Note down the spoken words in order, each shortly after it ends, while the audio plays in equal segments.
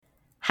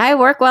Hi,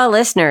 Workwell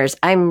listeners.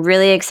 I'm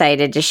really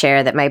excited to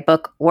share that my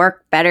book,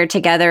 Work Better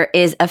Together,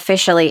 is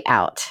officially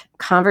out.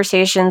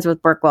 Conversations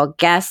with Workwell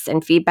guests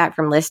and feedback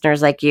from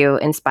listeners like you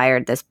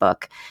inspired this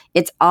book.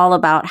 It's all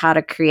about how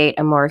to create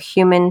a more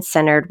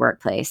human-centered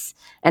workplace.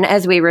 And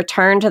as we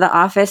return to the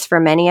office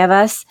for many of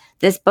us,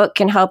 this book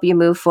can help you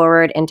move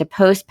forward into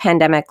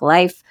post-pandemic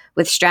life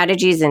with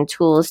strategies and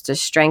tools to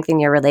strengthen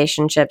your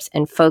relationships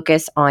and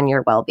focus on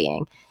your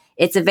well-being.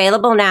 It's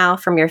available now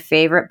from your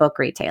favorite book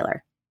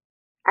retailer.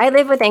 I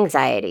live with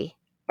anxiety,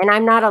 and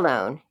I'm not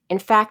alone. In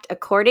fact,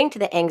 according to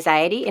the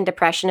Anxiety and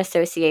Depression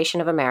Association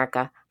of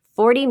America,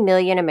 40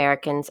 million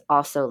Americans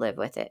also live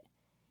with it.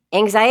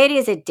 Anxiety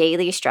is a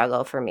daily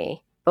struggle for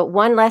me, but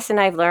one lesson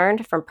I've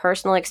learned from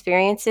personal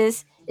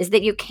experiences is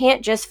that you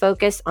can't just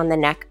focus on the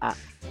neck up.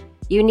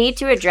 You need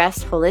to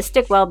address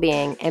holistic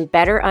well-being and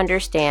better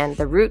understand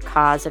the root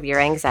cause of your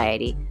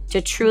anxiety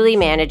to truly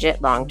manage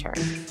it long-term.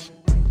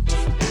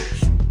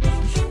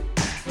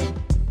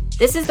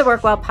 This is the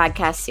Workwell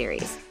podcast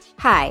series.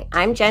 Hi,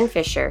 I'm Jen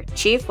Fisher,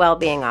 Chief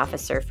Wellbeing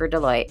Officer for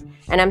Deloitte,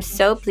 and I'm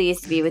so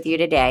pleased to be with you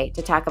today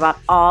to talk about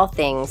all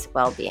things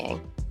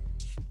well-being.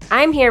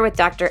 I'm here with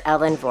Dr.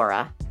 Ellen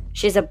Vora.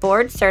 She's a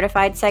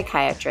board-certified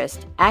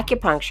psychiatrist,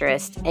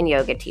 acupuncturist, and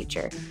yoga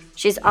teacher.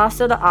 She's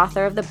also the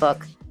author of the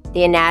book,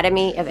 The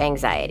Anatomy of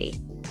Anxiety.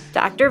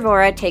 Dr.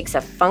 Vora takes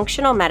a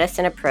functional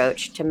medicine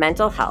approach to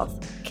mental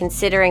health,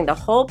 considering the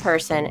whole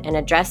person and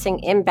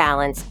addressing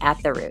imbalance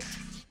at the root.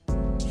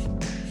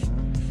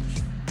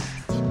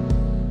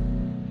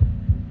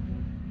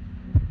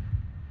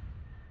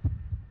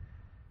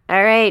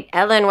 All right,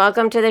 Ellen,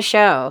 welcome to the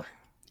show.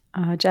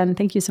 Jen,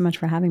 thank you so much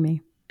for having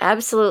me.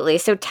 Absolutely.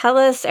 So tell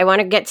us, I want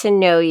to get to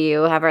know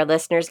you, have our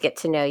listeners get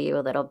to know you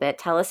a little bit.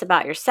 Tell us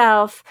about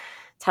yourself.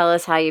 Tell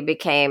us how you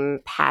became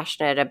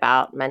passionate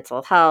about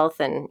mental health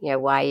and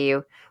why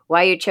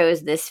you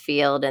chose this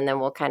field, and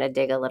then we'll kind of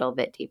dig a little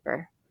bit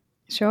deeper.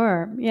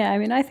 Sure. Yeah,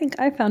 I think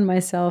I found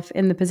myself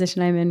in the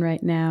position I'm in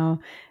right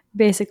now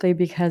basically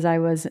because I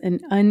was an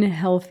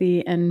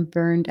unhealthy and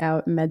burned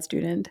out med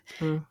student.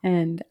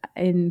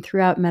 And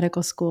throughout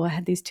medical school, I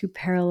had these two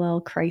parallel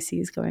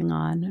crises going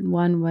on. And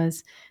one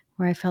was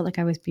where I felt like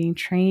I was being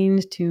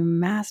trained to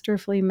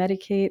masterfully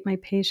medicate my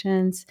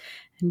patients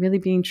and really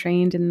being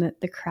trained in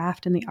the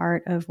craft and the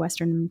art of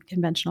Western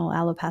conventional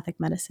allopathic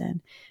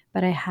medicine.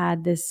 But I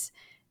had this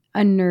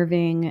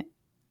unnerving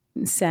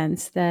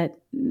sense that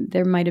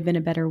there might have been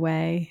a better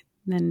way.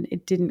 And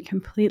it didn't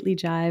completely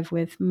jive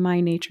with my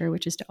nature,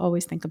 which is to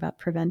always think about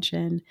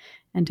prevention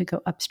and to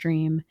go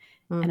upstream.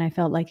 And I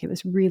felt like it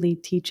was really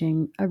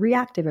teaching a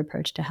reactive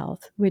approach to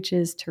health, which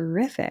is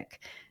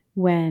terrific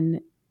when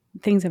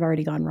things have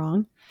already gone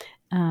wrong.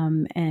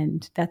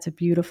 And that's a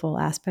beautiful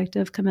aspect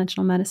of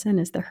conventional medicine,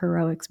 is the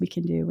heroics we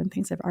can do when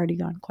things have already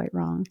gone quite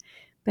wrong.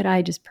 But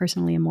I just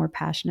personally am more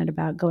passionate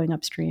about going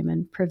upstream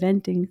and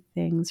preventing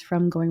things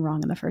from going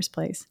wrong in the first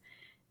place.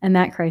 And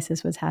that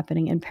crisis was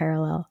happening in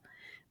parallel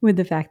with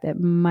the fact that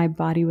my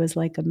body was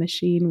like a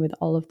machine with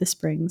all of the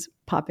springs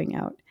popping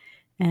out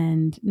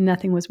and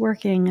nothing was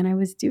working. And I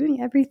was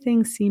doing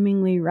everything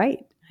seemingly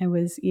right. I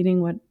was eating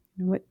what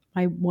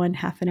my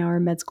 1.5 hour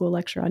med school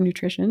lecture on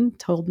nutrition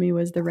told me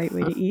was the right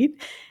way to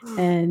eat.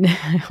 And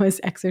I was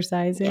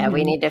exercising. Yeah,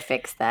 we need to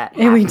fix that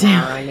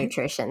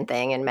nutrition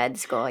thing in med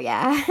school.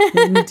 Yeah.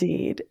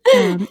 Indeed.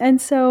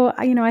 And so,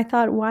 I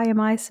thought, why am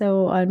I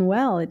so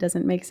unwell? It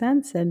doesn't make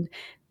sense. And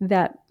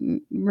that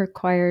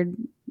required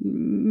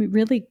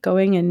really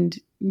going and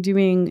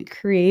doing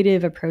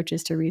creative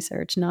approaches to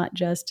research, not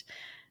just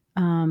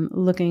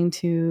looking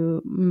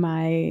to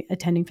my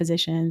attending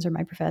physicians or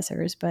my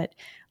professors, but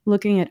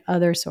looking at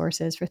other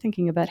sources for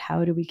thinking about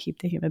how do we keep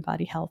the human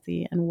body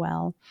healthy and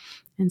well.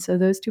 And so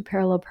those two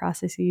parallel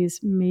processes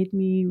made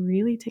me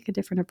really take a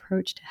different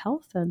approach to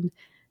health, and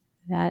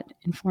that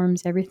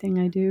informs everything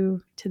I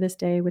do to this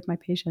day with my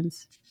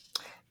patients.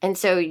 And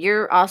so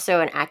you're also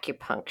an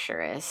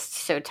acupuncturist.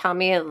 So tell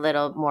me a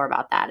little more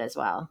about that as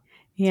well.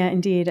 Yeah,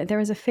 indeed. There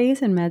was a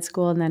phase in med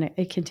school, and then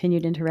it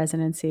continued into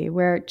residency,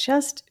 where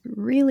just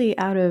really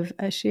out of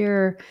a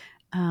sheer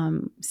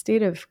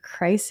state of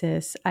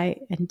crisis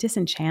and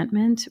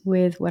disenchantment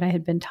with what I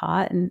had been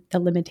taught and the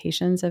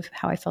limitations of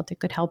how I felt it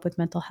could help with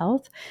mental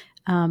health,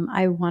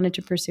 I wanted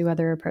to pursue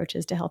other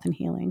approaches to health and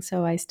healing.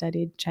 So I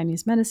studied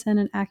Chinese medicine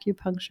and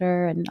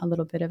acupuncture and a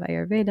little bit of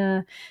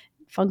Ayurveda,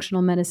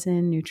 functional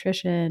medicine,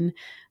 nutrition,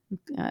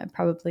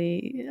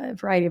 probably a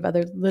variety of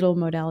other little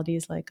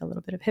modalities like a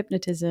little bit of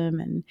hypnotism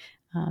and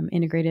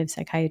integrative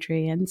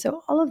psychiatry. And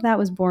so all of that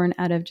was born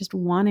out of just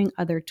wanting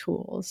other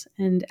tools.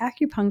 And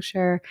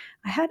acupuncture,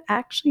 I had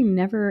actually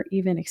never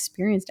even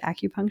experienced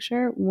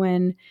acupuncture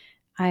when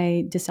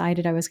I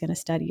decided I was going to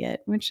study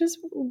it, which is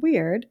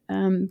weird.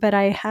 But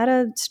I had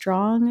a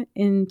strong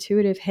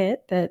intuitive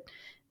hit that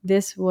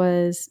this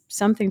was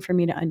something for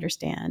me to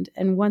understand.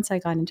 And once I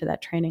got into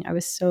that training, I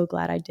was so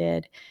glad I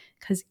did,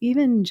 because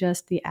even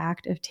just the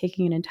act of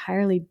taking an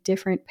entirely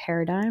different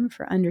paradigm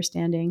for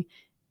understanding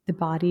the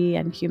body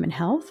and human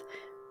health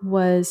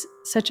was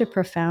such a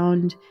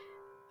profound,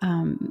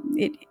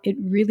 it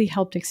really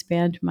helped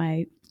expand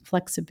my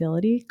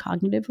flexibility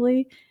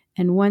cognitively.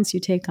 And once you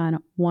take on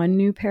one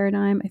new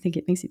paradigm, I think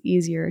it makes it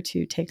easier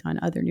to take on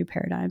other new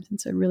paradigms.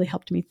 And so it really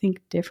helped me think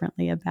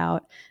differently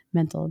about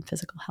mental and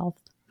physical health.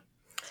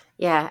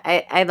 Yeah,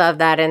 I love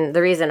that. And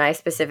the reason I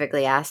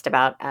specifically asked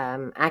about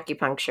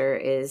acupuncture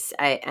is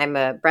I'm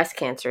a breast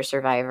cancer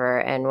survivor.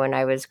 And when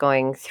I was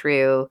going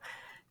through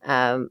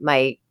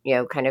my,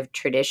 kind of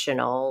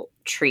traditional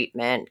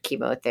treatment,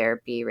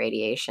 chemotherapy,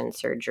 radiation,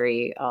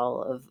 surgery,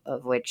 all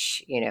of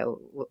which,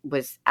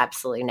 was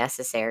absolutely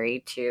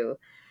necessary to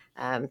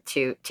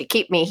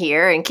keep me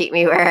here and keep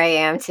me where I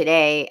am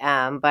today.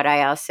 But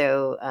I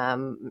also,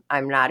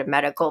 I'm not a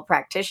medical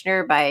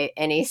practitioner by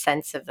any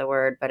sense of the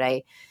word, but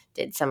I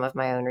did some of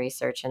my own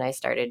research and I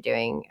started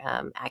doing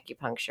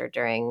acupuncture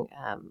during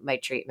my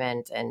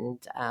treatment.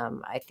 And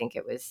I think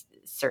it was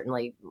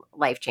certainly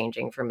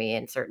life-changing for me,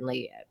 and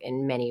certainly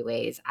in many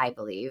ways, I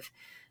believe,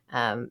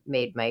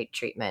 made my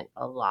treatment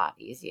a lot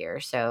easier.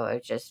 So I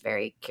was just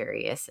very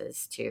curious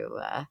as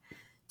to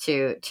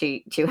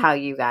how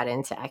you got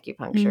into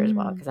acupuncture as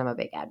well, because I'm a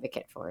big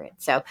advocate for it.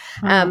 So,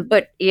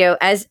 but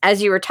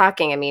as you were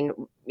talking, I mean,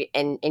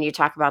 and you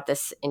talk about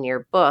this in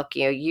your book,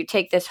 you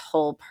take this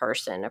whole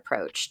person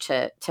approach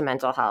to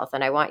mental health,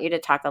 and I want you to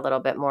talk a little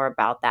bit more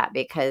about that,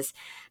 because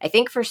I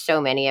think for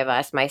so many of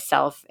us,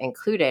 myself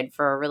included,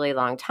 for a really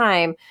long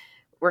time,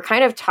 we're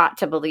kind of taught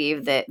to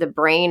believe that the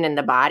brain and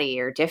the body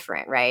are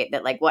different, right?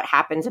 That like what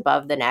happens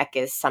above the neck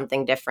is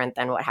something different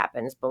than what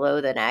happens below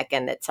the neck,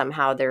 and that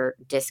somehow they're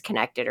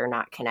disconnected or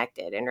not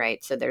connected. And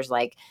right. So there's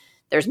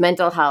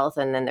mental health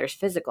and then there's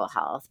physical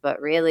health.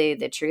 But really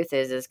the truth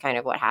is kind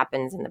of what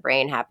happens in the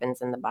brain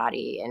happens in the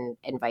body,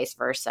 and vice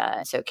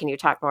versa. So can you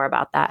talk more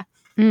about that?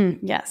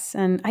 Yes,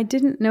 and I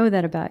didn't know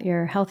that about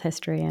your health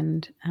history,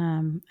 and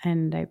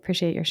I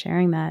appreciate your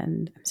sharing that,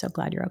 and I'm so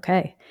glad you're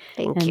okay.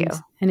 Thank you.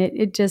 And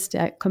it just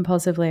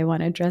compulsively, I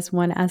want to address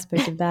one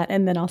aspect of that,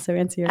 and then also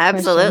answer your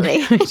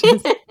Absolutely. question,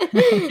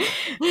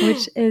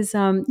 which is,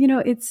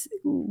 it's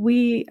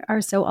we are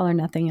so all or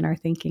nothing in our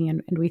thinking,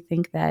 and we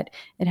think that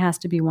it has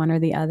to be one or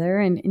the other,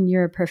 and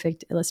you're a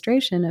perfect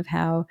illustration of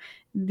how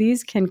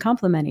these can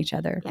complement each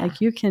other. Yeah.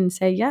 Like you can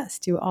say yes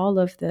to all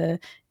of the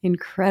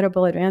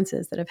incredible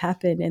advances that have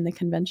happened in the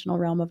conventional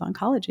realm of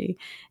oncology,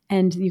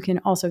 and you can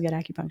also get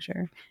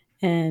acupuncture.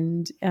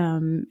 And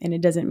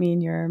it doesn't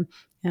mean you're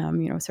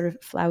sort of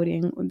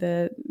flouting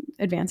the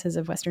advances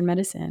of Western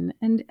medicine.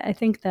 And I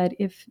think that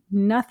if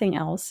nothing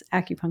else,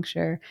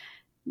 acupuncture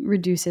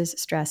reduces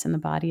stress in the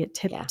body. It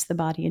tips the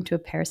body into a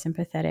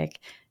parasympathetic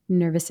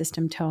nervous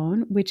system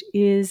tone, which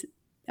is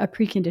a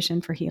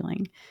precondition for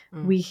healing.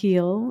 We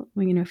heal,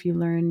 if you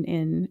learn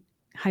in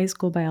high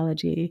school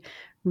biology,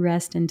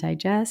 rest and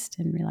digest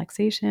and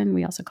relaxation,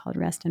 we also call it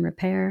rest and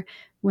repair,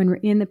 when we're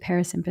in the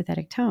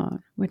parasympathetic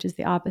tone, which is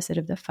the opposite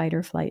of the fight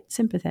or flight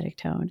sympathetic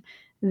tone.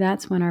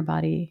 That's when our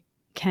body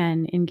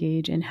can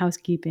engage in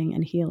housekeeping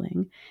and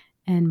healing.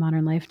 And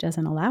modern life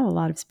doesn't allow a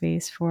lot of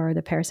space for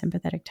the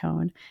parasympathetic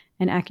tone.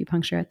 And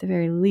acupuncture, at the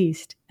very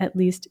least,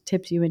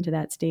 tips you into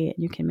that state,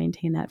 and you can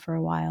maintain that for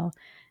a while.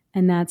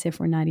 And that's if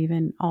we're not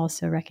even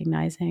also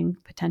recognizing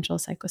potential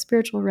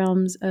psychospiritual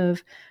realms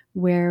of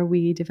where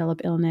we develop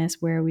illness,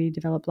 where we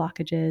develop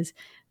blockages.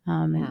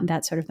 And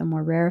that's sort of the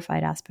more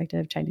rarefied aspect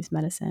of Chinese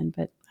medicine.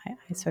 But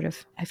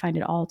I find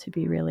it all to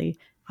be really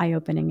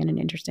eye-opening and an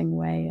interesting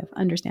way of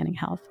understanding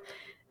health.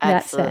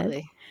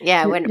 Absolutely.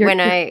 That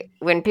said,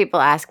 when people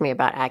ask me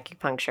about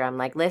acupuncture, I'm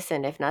like,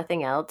 listen, if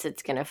nothing else,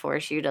 it's going to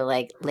force you to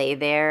like lay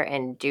there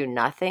and do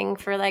nothing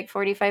for like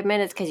 45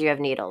 minutes because you have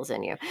needles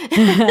in you.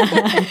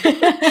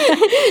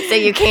 So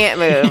you can't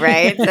move,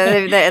 right? So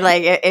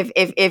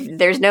if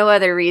there's no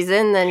other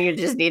reason, then you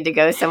just need to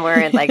go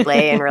somewhere and like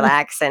lay and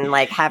relax and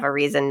like have a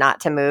reason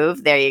not to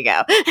move. There you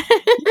go.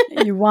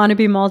 You want to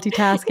be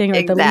multitasking or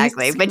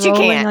exactly, the least but you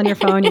can't on your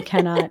phone. You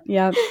cannot.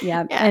 Yep.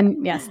 Yeah.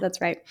 And yes, that's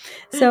right.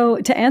 So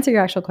to answer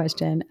your actual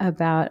question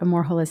about a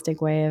more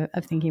holistic way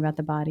of thinking about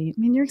the body, I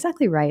mean, you're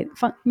exactly right.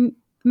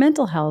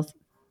 Mental health,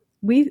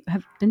 we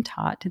have been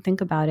taught to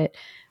think about it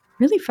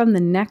really from the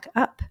neck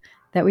up,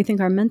 that we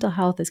think our mental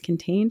health is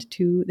contained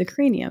to the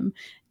cranium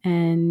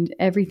and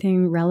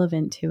everything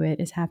relevant to it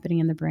is happening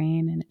in the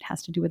brain, and it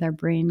has to do with our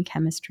brain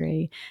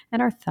chemistry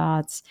and our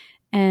thoughts.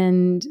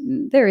 And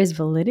there is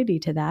validity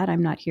to that.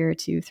 I'm not here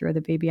to throw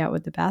the baby out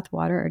with the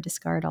bathwater or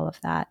discard all of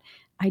that.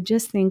 I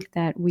just think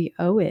that we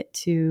owe it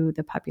to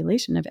the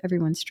population of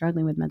everyone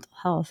struggling with mental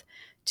health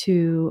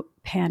to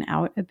pan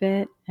out a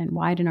bit and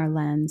widen our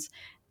lens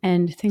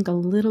and think a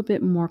little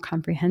bit more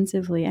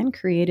comprehensively and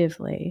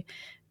creatively,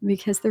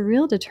 because the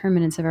real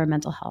determinants of our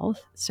mental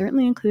health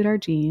certainly include our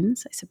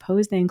genes. I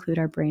suppose they include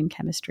our brain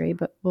chemistry,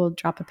 but we'll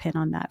drop a pin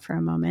on that for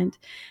a moment.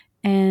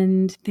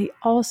 And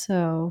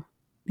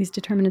these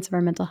determinants of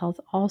our mental health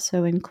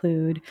also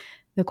include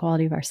the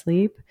quality of our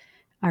sleep,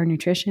 our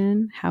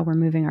nutrition, how we're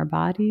moving our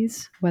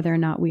bodies, whether or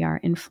not we are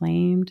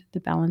inflamed,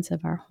 the balance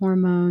of our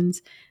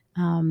hormones,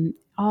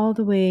 all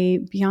the way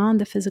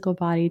beyond the physical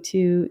body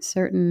to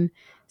certain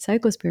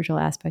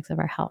psychospiritual aspects of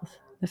our health.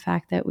 the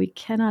fact that we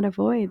cannot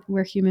avoid,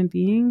 we're human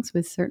beings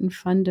with certain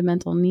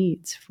fundamental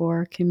needs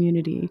for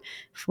community,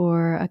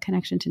 for a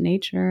connection to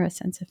nature, a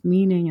sense of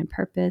meaning and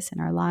purpose in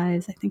our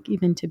lives, I think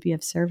even to be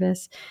of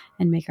service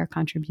and make our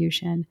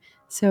contribution.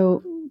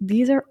 So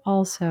these are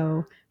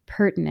also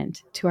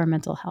pertinent to our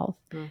mental health.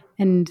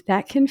 And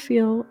that can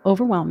feel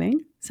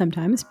overwhelming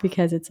sometimes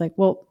because it's like,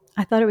 well,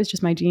 I thought it was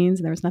just my genes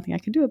and there was nothing I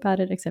could do about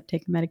it except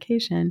take a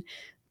medication.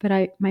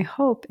 But my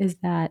hope is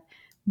that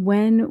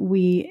when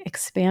we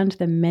expand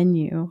the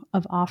menu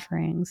of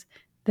offerings,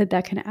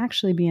 that can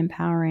actually be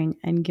empowering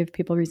and give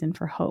people reason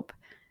for hope.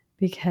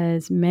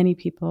 Because many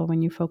people,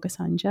 when you focus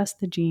on just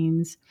the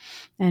genes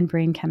and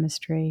brain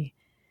chemistry,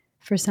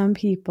 for some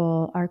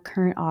people, our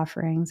current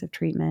offerings of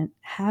treatment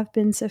have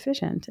been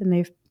sufficient and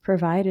they've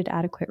provided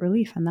adequate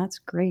relief, and that's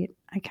great.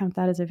 I count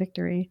that as a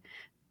victory.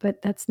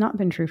 But that's not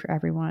been true for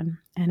everyone.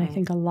 And I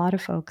think a lot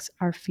of folks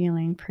are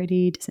feeling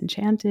pretty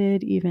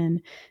disenchanted,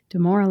 even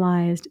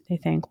demoralized. They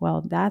think,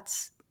 well,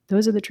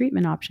 those are the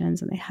treatment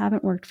options and they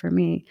haven't worked for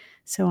me,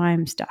 so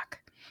I'm stuck.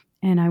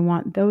 And I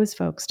want those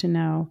folks to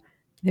know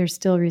there's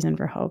still reason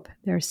for hope.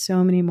 There are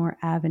so many more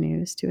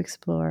avenues to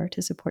explore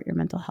to support your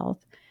mental health.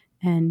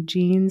 And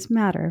genes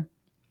matter,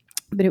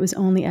 but it was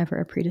only ever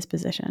a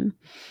predisposition.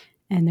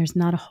 And there's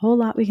not a whole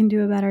lot we can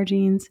do about our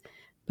genes,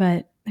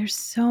 but there's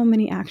so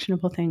many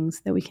actionable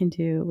things that we can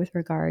do with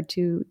regard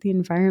to the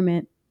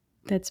environment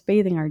that's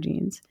bathing our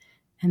genes.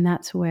 And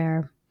that's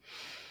where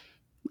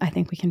I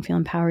think we can feel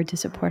empowered to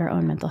support our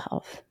own mental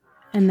health.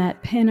 And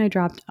that pin I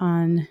dropped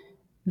on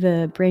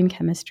the brain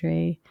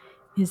chemistry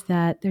is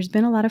that there's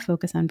been a lot of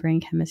focus on brain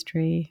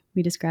chemistry.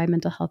 We describe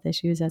mental health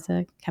issues as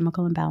a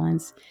chemical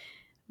imbalance.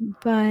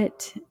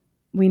 But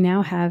we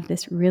now have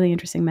this really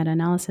interesting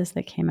meta-analysis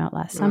that came out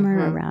last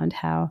summer around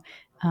how,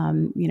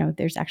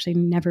 there's actually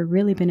never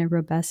really been a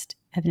robust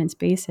evidence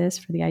basis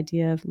for the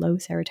idea of low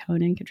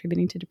serotonin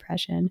contributing to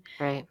depression.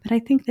 Right. But I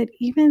think that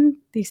even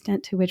the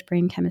extent to which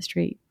brain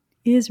chemistry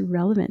is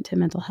relevant to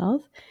mental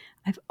health,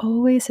 I've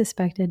always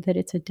suspected that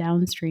it's a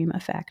downstream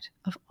effect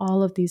of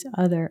all of these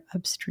other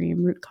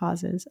upstream root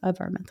causes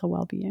of our mental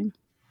well-being.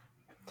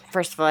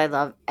 First of all, I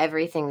love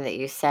everything that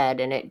you said.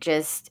 And it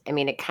just, I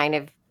mean,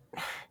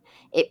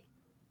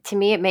 to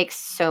me, it makes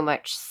so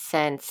much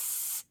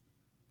sense,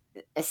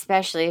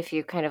 especially if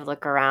you kind of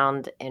look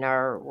around in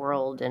our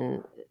world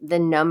and the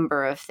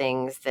number of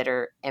things that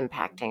are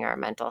impacting our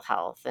mental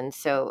health. And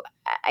so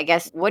I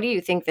guess, what do you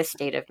think the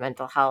state of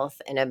mental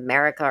health in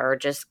America or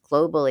just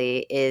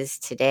globally is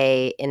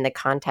today in the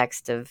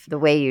context of the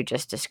way you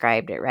just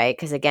described it, right?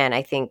 Because again,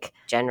 I think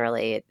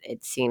generally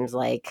it seems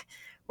like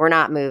we're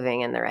not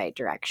moving in the right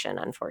direction,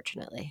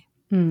 unfortunately.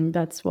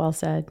 That's well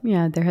said.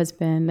 Yeah, there has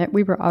been,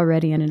 we were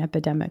already in an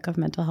epidemic of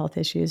mental health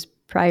issues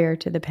prior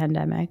to the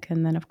pandemic.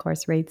 And then, of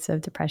course, rates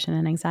of depression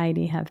and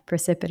anxiety have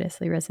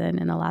precipitously risen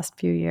in the last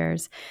few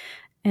years.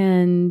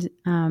 And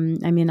on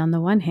the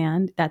one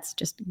hand, that's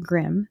just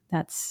grim.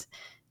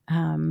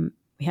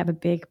 We have a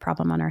big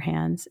problem on our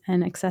hands.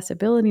 And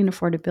accessibility and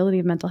affordability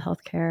of mental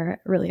health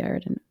care really are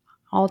at an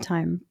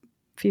all-time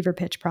fever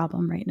pitch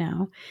problem right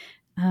now.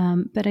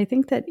 But I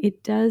think that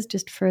it does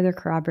just further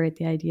corroborate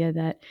the idea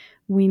that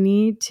we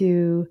need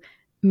to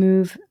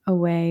move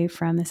away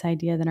from this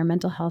idea that our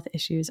mental health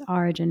issues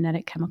are a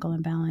genetic chemical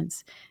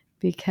imbalance,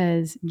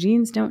 because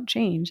genes don't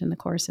change in the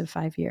course of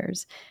 5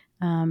 years.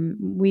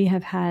 We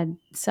have had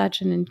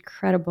such an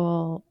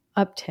incredible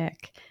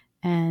uptick,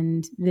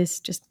 and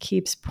this just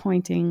keeps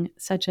pointing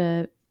such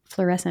a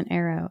fluorescent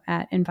arrow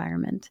at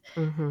environment.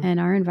 And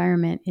our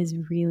environment is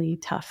really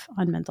tough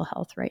on mental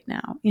health right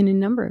now in a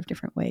number of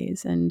different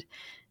ways. And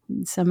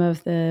some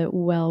of the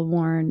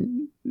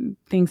well-worn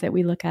things that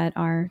we look at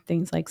are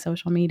things like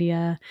social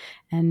media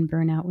and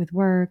burnout with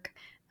work.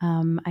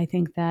 I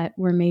think that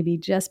we're maybe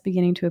just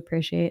beginning to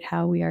appreciate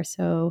how we are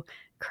so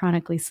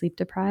chronically sleep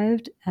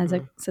deprived as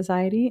a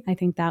society. I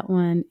think that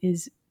one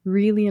is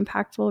really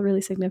impactful,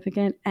 really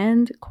significant,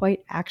 and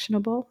quite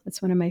actionable.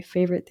 It's one of my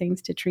favorite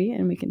things to treat,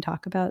 and we can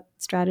talk about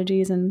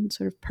strategies and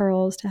sort of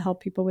pearls to help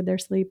people with their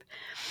sleep.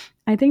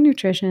 I think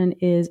nutrition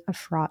is a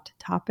fraught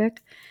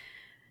topic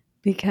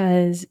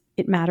because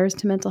it matters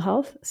to mental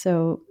health.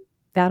 So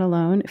that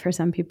alone, for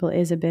some people,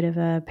 is a bit of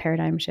a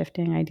paradigm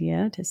shifting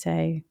idea to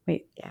say,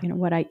 wait,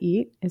 what I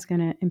eat is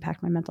going to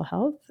impact my mental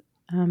health.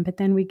 But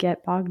then we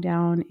get bogged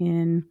down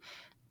in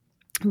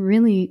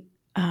really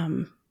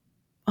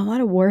a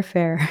lot of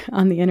warfare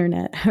on the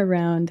internet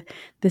around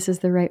this is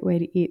the right way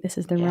to eat, this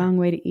is the wrong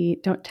way to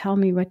eat, don't tell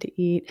me what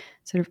to eat,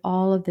 sort of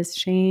all of this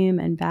shame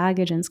and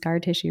baggage and scar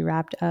tissue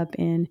wrapped up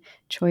in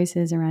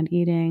choices around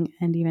eating,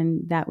 and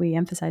even that we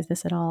emphasize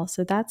this at all.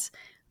 So that's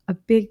a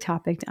big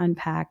topic to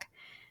unpack.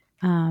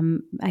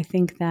 I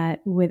think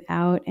that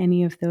without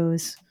any of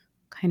those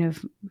kind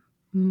of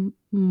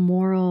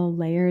moral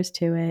layers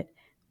to it,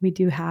 we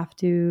do have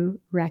to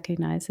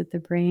recognize that the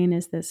brain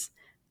is this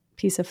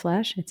piece of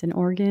flesh. It's an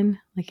organ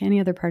like any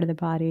other part of the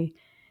body,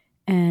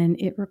 and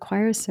it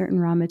requires certain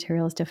raw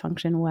materials to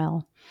function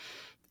well.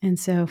 And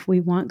so if we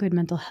want good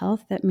mental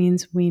health, that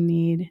means we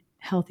need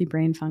healthy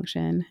brain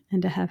function.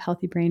 And to have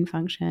healthy brain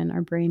function,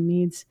 our brain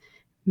needs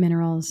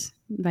minerals,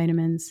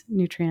 vitamins,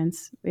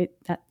 nutrients.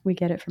 That we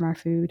get it from our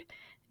food.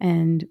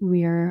 And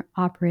we are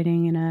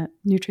operating in a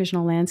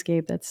nutritional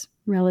landscape that's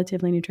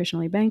relatively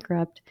nutritionally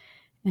bankrupt.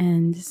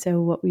 And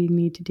so what we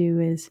need to do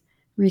is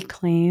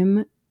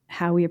reclaim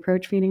how we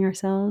approach feeding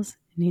ourselves.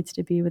 It needs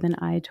to be with an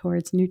eye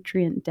towards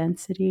nutrient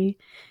density.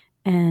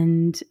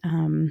 And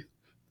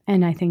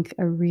I think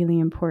a really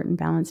important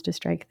balance to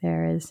strike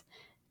there is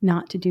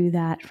not to do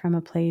that from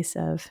a place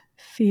of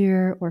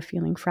fear or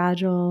feeling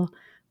fragile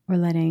or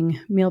letting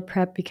meal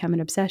prep become an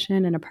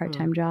obsession and a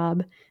part-time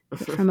job, but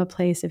from a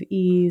place of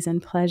ease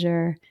and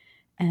pleasure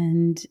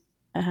and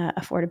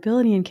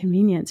affordability and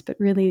convenience, but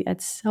really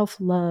at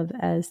self-love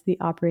as the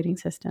operating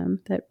system,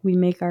 that we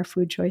make our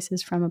food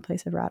choices from a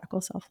place of radical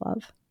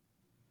self-love.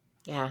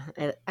 Yeah,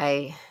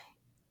 I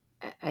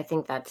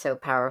think that's so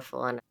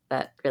powerful, and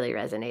that really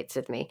resonates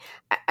with me.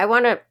 I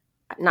want to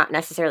not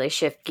necessarily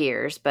shift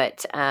gears,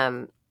 but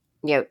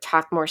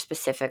talk more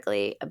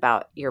specifically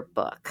about your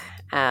book.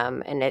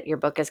 Your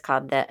book is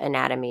called The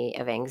Anatomy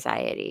of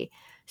Anxiety.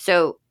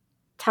 So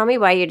tell me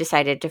why you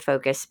decided to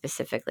focus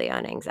specifically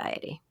on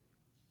anxiety.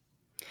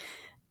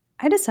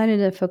 I decided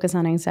to focus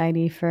on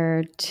anxiety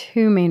for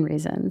two main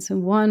reasons.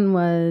 One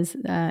was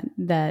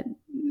that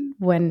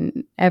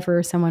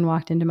whenever someone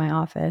walked into my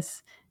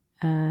office,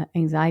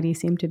 anxiety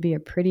seemed to be a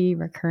pretty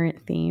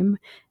recurrent theme.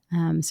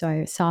 So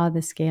I saw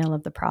the scale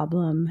of the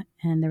problem,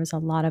 and there was a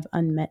lot of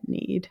unmet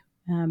need,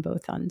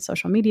 both on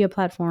social media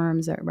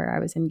platforms where I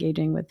was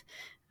engaging with,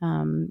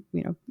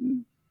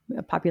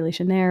 a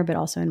population there, but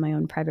also in my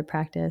own private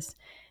practice.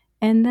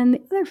 And then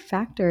the other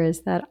factor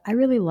is that I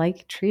really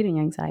like treating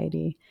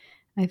anxiety.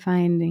 I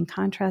find, in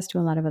contrast to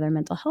a lot of other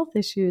mental health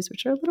issues,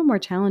 which are a little more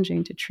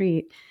challenging to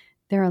treat,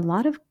 there are a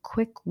lot of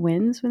quick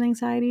wins with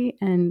anxiety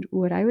and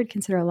what I would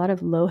consider a lot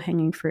of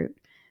low-hanging fruit,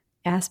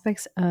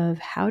 aspects of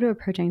how to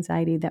approach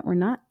anxiety that we're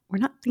not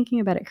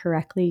thinking about it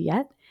correctly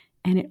yet,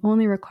 and it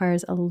only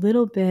requires a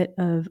little bit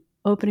of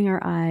opening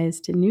our eyes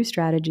to new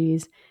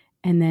strategies,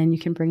 and then you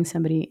can bring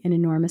somebody an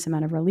enormous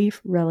amount of relief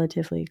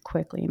relatively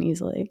quickly and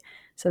easily.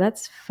 So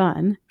that's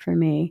fun for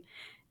me.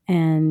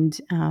 And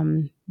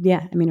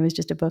it was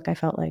just a book I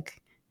felt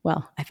like,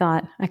 well, I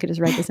thought I could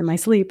just write this in my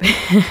sleep,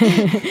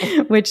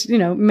 which,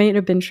 may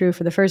have been true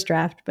for the first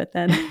draft, but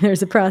then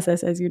there's a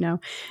process, as you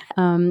know.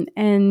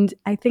 And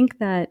I think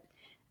that,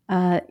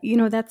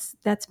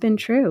 that's been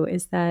true,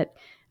 is that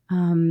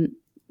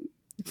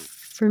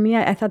for me,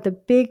 I thought the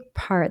big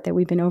part that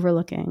we've been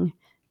overlooking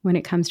when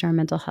it comes to our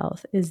mental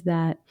health is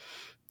that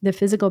the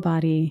physical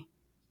body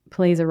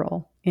plays a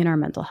role in our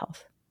mental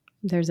health.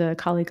 There's a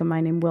colleague of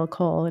mine named Will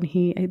Cole, and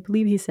I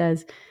believe he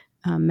says,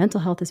 mental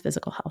health is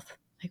physical health.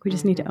 Like, we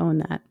just need to own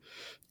that.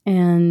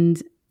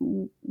 And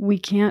we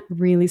can't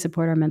really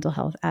support our mental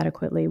health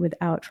adequately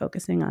without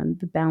focusing on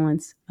the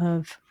balance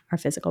of our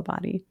physical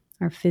body,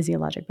 our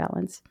physiologic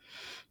balance.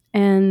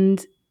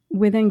 And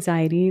with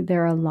anxiety,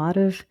 there are a lot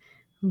of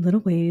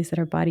little ways that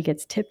our body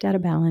gets tipped out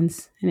of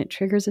balance, and it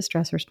triggers a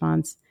stress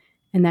response,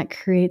 and that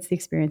creates the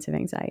experience of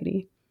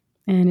anxiety.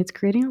 And it's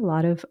creating a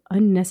lot of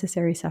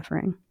unnecessary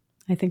suffering.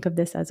 I think of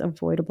this as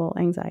avoidable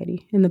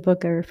anxiety. In the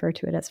book, I refer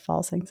to it as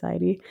false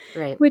anxiety,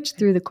 Right. Which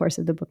through the course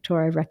of the book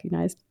tour, I've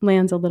recognized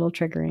lands a little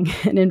triggering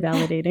and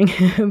invalidating.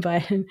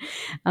 But,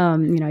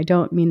 I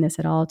don't mean this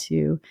at all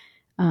to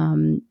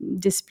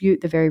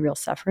dispute the very real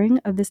suffering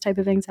of this type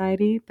of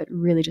anxiety, but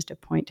really just to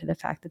point to the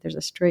fact that there's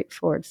a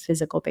straightforward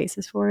physical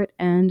basis for it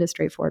and a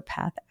straightforward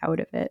path out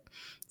of it.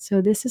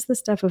 So this is the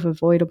stuff of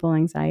avoidable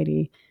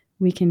anxiety.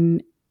 We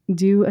can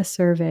do a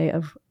survey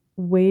of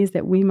ways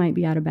that we might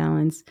be out of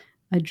balance,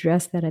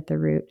 address that at the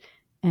root,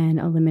 and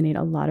eliminate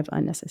a lot of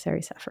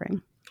unnecessary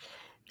suffering.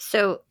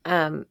 So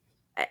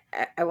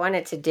I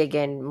wanted to dig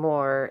in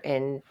more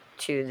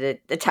into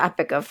the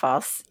topic of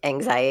false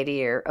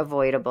anxiety or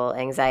avoidable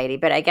anxiety.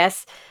 But I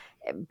guess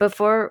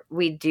before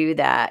we do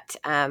that,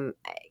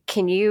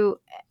 can you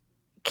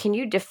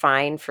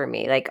define for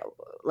me like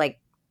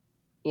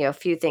a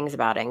few things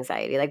about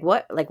anxiety? Like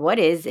what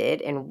is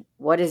it and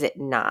what is it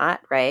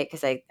not, right?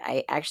 Because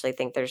I actually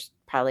think there's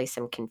probably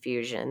some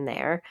confusion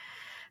there.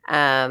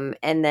 And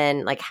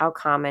then like how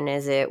common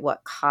is it?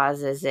 What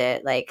causes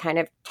it? Like kind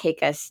of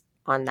take us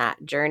on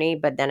that journey.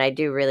 But then I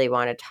do really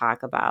want to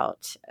talk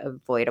about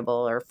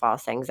avoidable or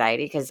false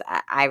anxiety because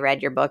I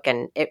read your book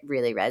and it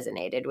really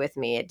resonated with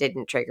me. It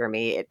didn't trigger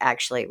me. It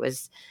actually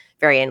was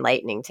very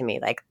enlightening to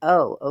me. Like,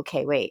 oh,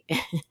 okay, wait.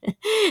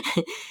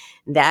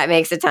 That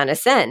makes a ton of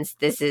sense.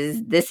 This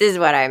is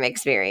what I'm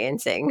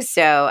experiencing.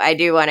 So I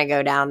do want to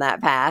go down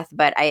that path.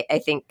 But I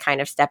think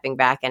kind of stepping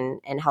back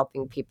and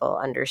helping people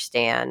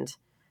understand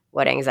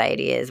what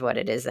anxiety is, what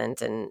it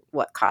isn't, and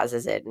what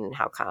causes it, and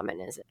how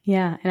common is it.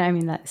 Yeah. And I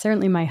mean, that's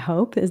certainly my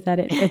hope, is that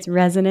it's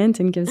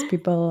resonant and gives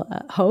people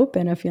hope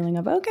and a feeling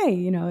of,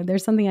 okay,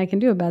 there's something I can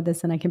do about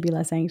this and I can be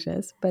less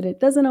anxious. But it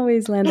doesn't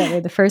always land that way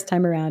the first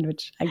time around,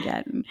 which I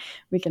get. And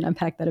we can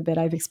unpack that a bit.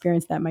 I've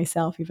experienced that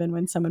myself, even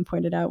when someone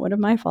pointed out one of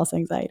my false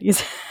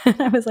anxieties.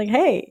 I was like,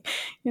 hey,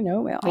 we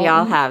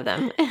all have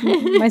them.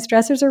 My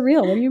stressors are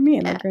real. What do you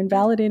mean? Like, you're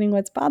invalidating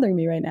what's bothering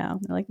me right now.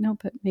 They're like, no,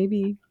 but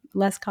maybe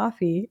less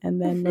coffee,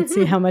 and then let's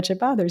see how much it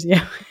bothers you.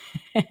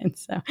 And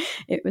so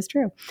it was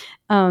true.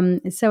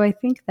 So I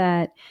think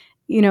that,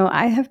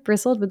 I have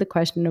bristled with the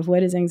question of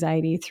what is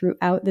anxiety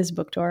throughout this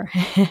book tour,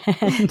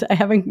 and I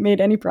haven't made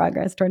any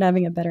progress toward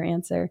having a better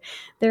answer.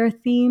 There are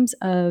themes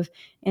of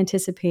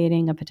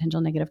anticipating a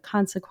potential negative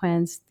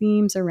consequence,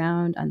 themes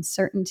around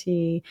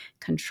uncertainty,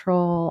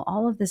 control.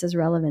 All of this is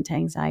relevant to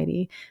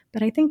anxiety.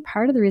 But I think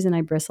part of the reason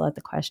I bristle at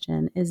the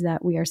question is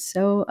that we are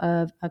so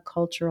of a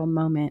cultural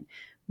moment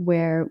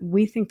where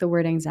we think the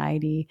word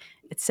anxiety,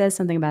 it says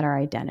something about our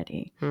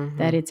identity,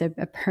 that it's a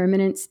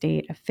permanent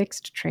state, a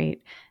fixed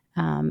trait,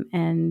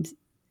 and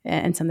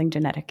something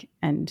genetic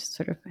and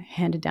sort of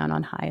handed down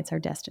on high. It's our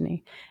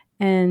destiny.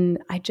 And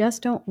I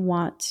just don't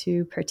want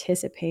to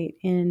participate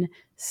in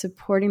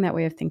supporting that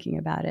way of thinking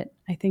about it.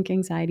 I think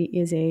anxiety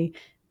is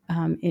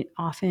an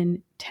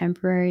often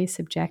temporary,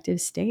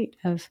 subjective state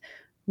of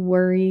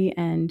worry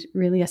and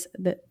really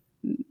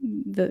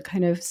the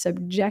kind of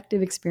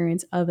subjective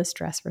experience of a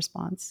stress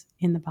response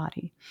in the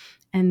body.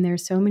 And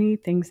there's so many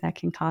things that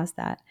can cause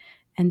that.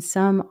 And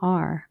some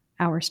are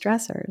our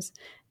stressors,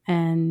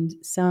 and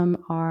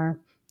some are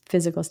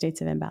physical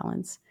states of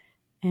imbalance.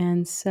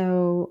 And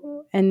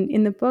so, and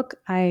in the book,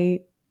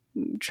 I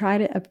try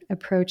to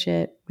approach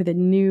it with a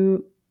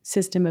new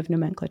system of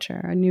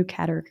nomenclature, a new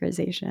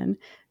categorization,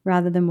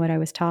 rather than what I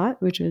was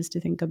taught, which was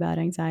to think about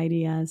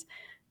anxiety as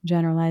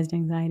generalized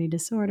anxiety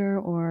disorder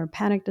or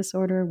panic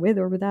disorder with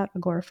or without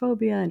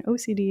agoraphobia and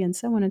OCD and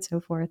so on and so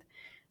forth.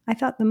 I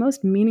thought the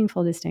most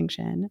meaningful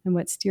distinction and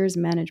what steers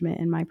management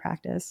in my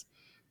practice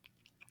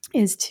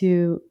is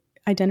to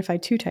identify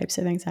two types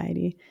of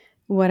anxiety,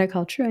 what I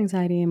call true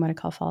anxiety and what I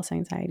call false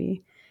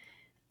anxiety.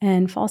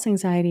 And false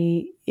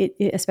anxiety,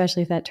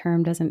 especially if that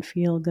term doesn't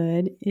feel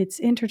good, it's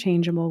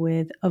interchangeable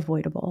with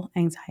avoidable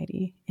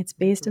anxiety. It's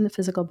based in the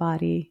physical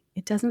body.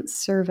 It doesn't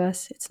serve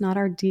us. It's not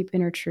our deep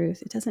inner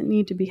truth. It doesn't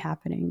need to be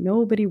happening.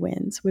 Nobody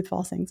wins with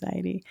false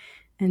anxiety.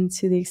 And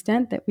to the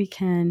extent that we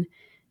can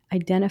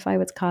identify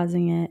what's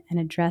causing it and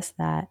address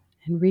that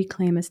and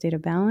reclaim a state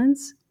of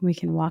balance, we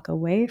can walk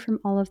away from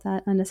all of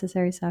that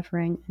unnecessary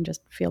suffering and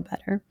just feel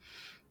better.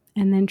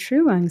 And then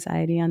true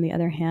anxiety, on the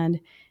other hand,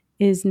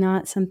 is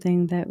not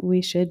something that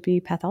we should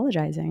be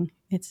pathologizing.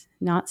 It's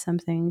not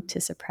something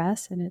to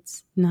suppress, and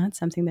it's not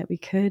something that we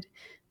could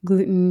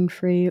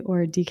gluten-free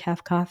or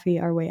decaf coffee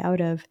our way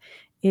out of.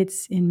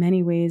 It's in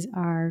many ways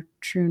our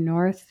true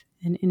north,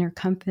 an inner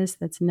compass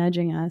that's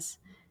nudging us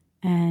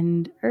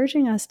and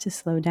urging us to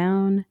slow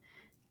down,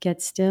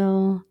 get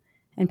still,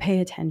 and pay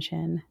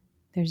attention.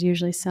 There's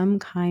usually some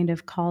kind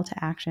of call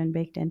to action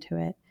baked into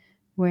it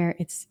where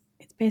it's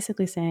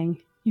basically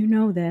saying, you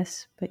know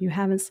this, but you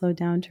haven't slowed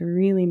down to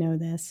really know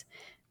this.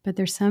 But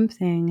there's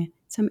something,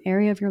 some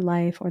area of your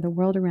life or the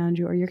world around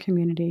you or your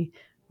community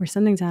where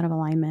something's out of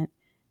alignment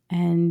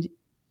and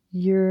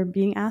you're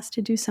being asked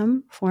to do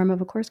some form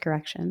of a course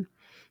correction.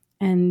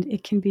 And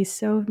it can be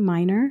so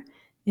minor.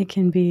 It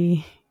can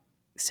be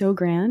so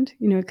grand.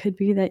 It could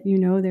be that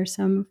there's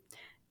some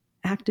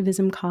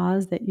activism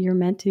cause that you're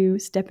meant to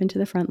step into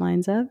the front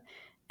lines of.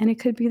 And it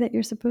could be that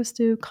you're supposed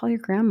to call your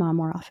grandma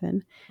more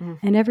often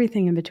and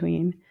everything in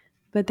between.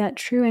 But that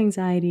true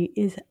anxiety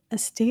is a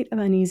state of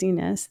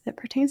uneasiness that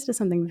pertains to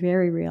something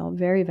very real,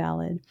 very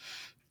valid.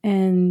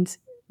 And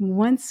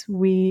once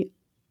we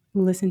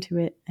listen to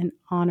it and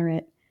honor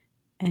it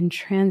and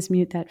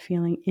transmute that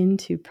feeling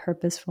into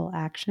purposeful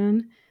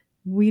action,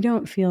 we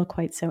don't feel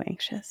quite so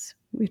anxious.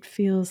 It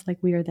feels like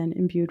we are then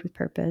imbued with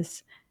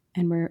purpose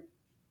and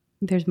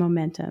there's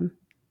momentum,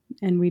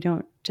 and we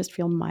don't just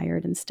feel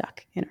mired and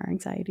stuck in our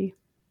anxiety.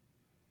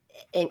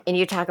 And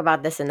you talk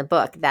about this in the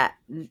book, that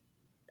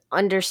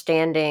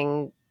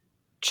understanding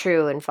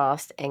true and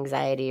false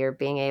anxiety, or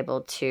being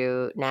able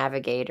to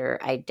navigate or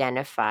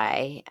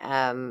identify,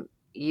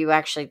 you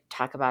actually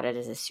talk about it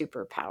as a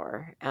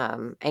superpower.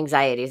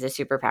 Anxiety is a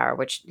superpower,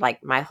 which,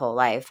 like, my whole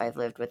life I've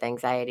lived with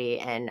anxiety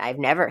and I've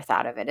never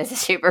thought of it as a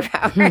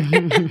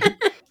superpower.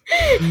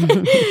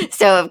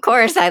 So of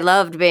course I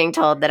loved being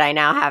told that I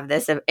now have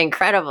this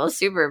incredible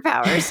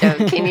superpower. So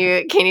can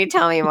you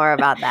tell me more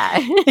about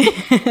that?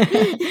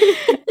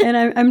 And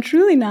I'm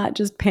truly not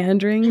just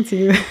pandering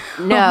to.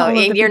 No,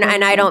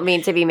 and I don't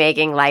mean to be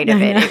making light of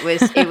it.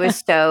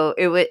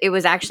 It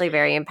was actually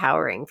very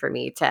empowering for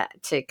me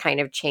to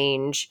kind of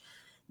change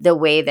the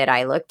way that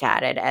I looked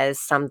at it, as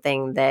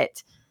something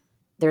that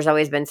there's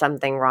always been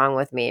something wrong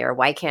with me, or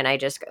why can't I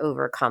just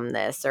overcome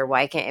this, or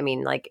why can't,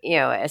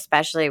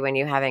 especially when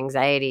you have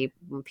anxiety,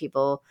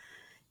 people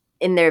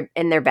in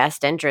their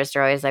best interest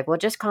are always like, well,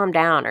 just calm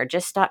down, or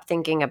just stop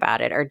thinking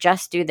about it, or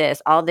just do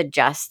this, all the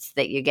justs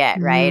that you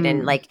get, right?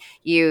 And like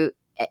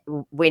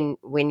when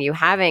you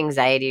have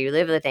anxiety, you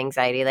live with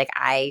anxiety, like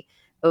I,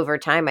 over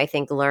time, I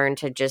think learned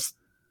to just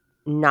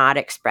not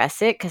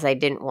express it, because I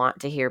didn't want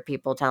to hear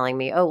people telling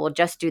me, oh, well,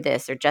 just do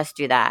this or just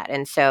do that.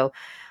 And so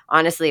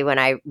honestly, when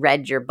I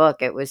read your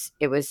book, it was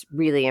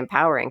really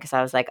empowering, because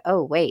I was like,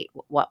 oh, wait,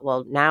 what?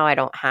 Well, now I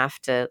don't have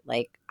to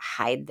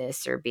hide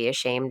this or be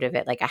ashamed of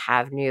it. Like I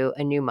have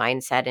a new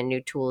mindset and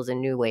new tools and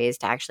new ways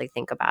to actually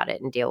think about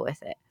it and deal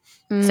with it.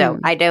 So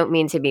I don't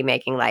mean to be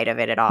making light of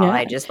it at all. Yeah.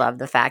 I just love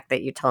the fact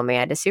that you told me I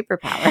had a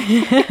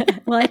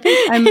superpower. Well, I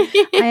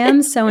think I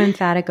am so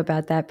emphatic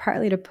about that,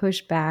 partly to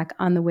push back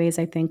on the ways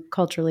I think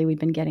culturally we've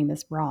been getting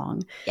this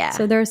wrong. Yeah.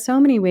 So there are so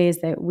many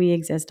ways that we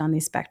exist on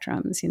these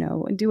spectrums,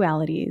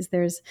 dualities.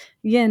 There's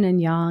yin and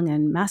yang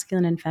and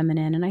masculine and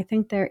feminine. And I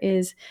think there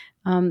is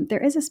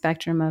a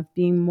spectrum of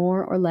being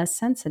more or less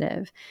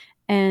sensitive.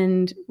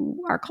 And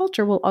our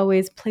culture will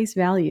always place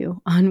value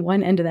on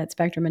one end of that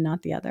spectrum and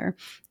not the other.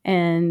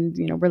 And,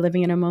 we're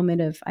living in a moment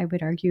of, I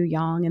would argue,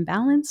 yang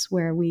imbalance,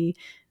 where we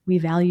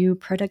value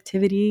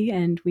productivity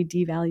and we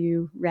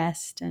devalue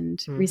rest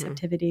and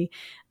receptivity.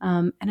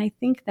 And I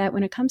think that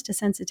when it comes to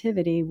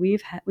sensitivity,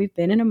 we've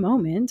been in a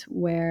moment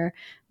where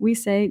we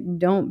say,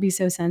 don't be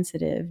so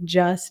sensitive.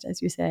 Just,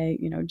 as you say,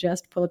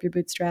 just pull up your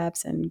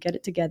bootstraps and get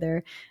it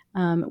together.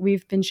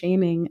 We've been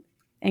shaming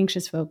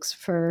anxious folks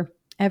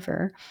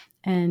forever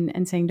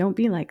and saying, don't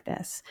be like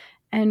this.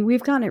 And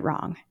we've gotten it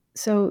wrong.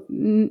 So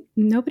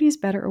nobody's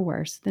better or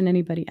worse than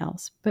anybody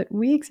else, but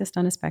we exist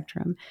on a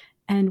spectrum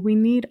and we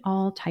need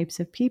all types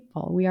of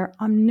people. We are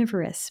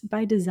omnivorous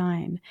by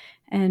design,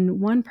 and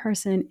one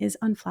person is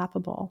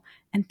unflappable.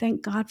 And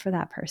thank God for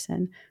that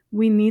person.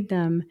 We need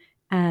them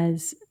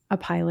as a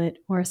pilot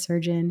or a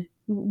surgeon.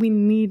 We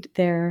need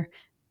their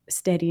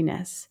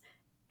steadiness.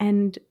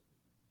 And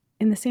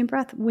in the same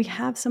breath, we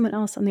have someone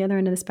else on the other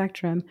end of the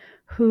spectrum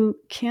who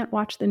can't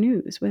watch the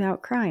news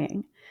without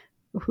crying,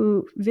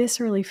 who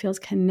viscerally feels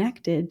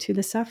connected to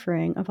the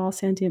suffering of all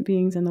sentient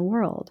beings in the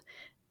world.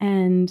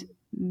 And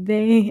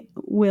they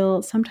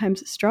will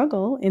sometimes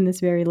struggle in this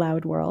very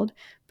loud world,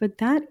 but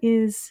that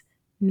is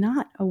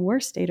not a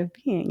worse state of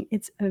being.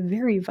 It's a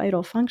very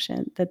vital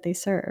function that they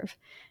serve.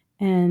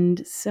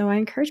 And so I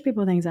encourage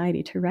people with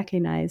anxiety to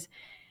recognize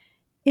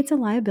it's a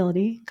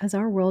liability because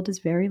our world is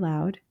very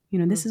loud.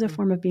 This is a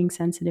form of being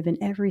sensitive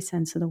in every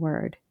sense of the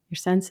word. You're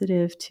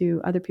sensitive to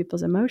other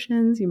people's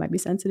emotions. You might be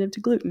sensitive to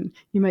gluten.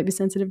 You might be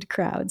sensitive to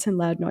crowds and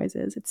loud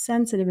noises. It's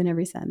sensitive in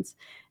every sense.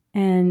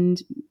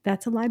 And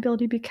that's a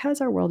liability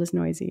because our world is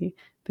noisy,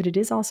 but it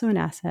is also an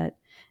asset.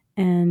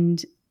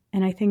 And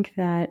I think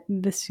that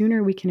the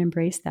sooner we can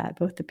embrace that,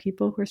 both the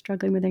people who are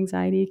struggling with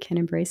anxiety can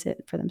embrace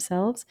it for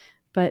themselves,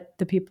 but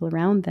the people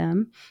around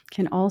them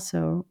can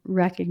also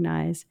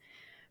recognize,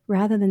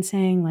 rather than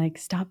saying, like,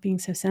 stop being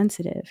so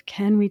sensitive,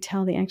 can we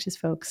tell the anxious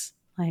folks,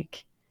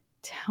 like,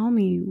 tell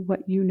me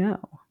what you know?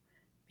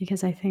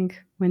 Because I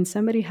think when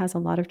somebody has a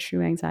lot of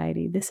true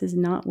anxiety, this is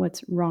not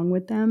what's wrong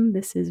with them.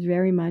 This is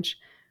very much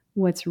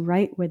what's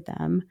right with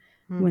them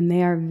when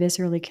they are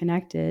viscerally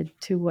connected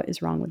to what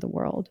is wrong with the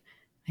world.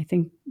 I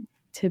think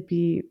to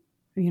be,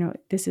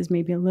 this is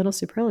maybe a little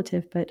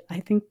superlative, but I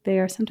think they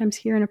are sometimes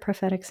here in a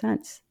prophetic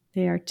sense.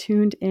 They are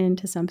tuned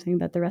into something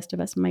that the rest of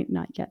us might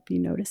not yet be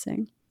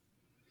noticing.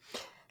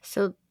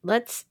 So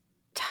let's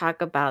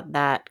talk about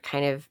that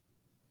kind of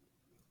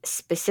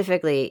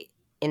specifically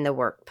in the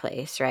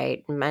workplace,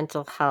 right?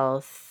 Mental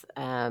health,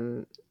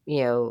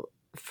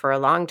 for a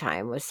long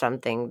time was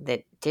something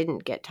that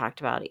didn't get talked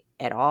about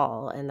at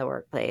all in the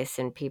workplace.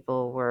 And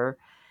people were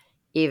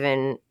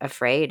even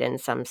afraid in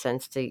some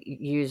sense to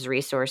use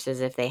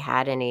resources if they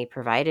had any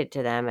provided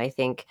to them. I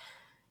think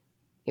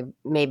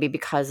maybe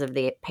because of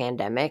the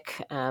pandemic,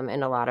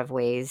 in a lot of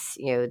ways,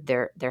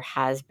 there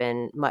has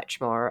been much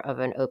more of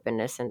an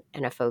openness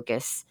and a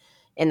focus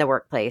in the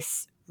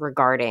workplace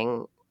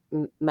regarding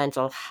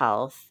mental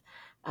health,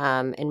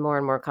 and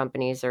more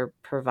companies are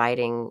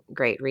providing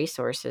great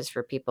resources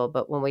for people.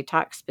 But when we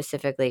talk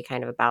specifically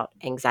kind of about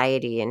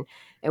anxiety and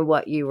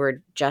what you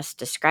were just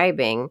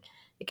describing,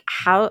 like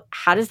how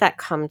does that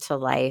come to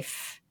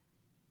life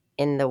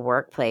in the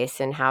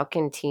workplace, and how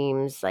can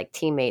teams, like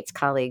teammates,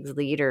 colleagues,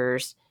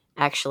 leaders,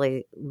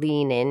 actually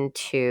lean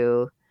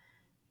into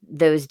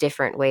those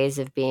different ways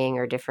of being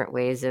or different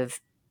ways of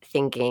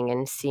thinking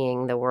and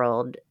seeing the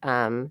world,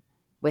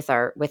 with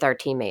our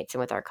teammates and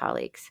with our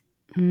colleagues?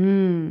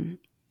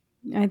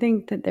 I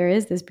think that there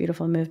is this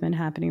beautiful movement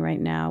happening right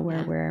now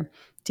where we're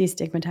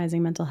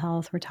destigmatizing mental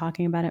health. We're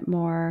talking about it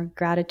more.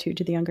 Gratitude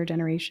to the younger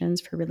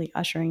generations for really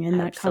ushering in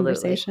that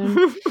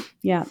conversation.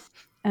 Yeah.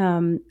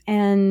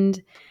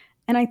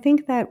 And I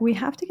think that we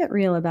have to get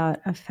real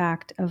about a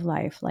fact of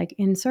life. Like,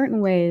 in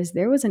certain ways,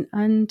 there was an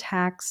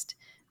untaxed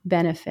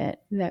benefit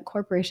that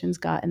corporations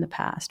got in the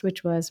past,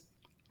 which was,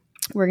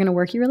 we're going to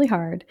work you really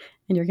hard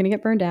and you're going to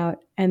get burned out,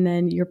 and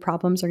then your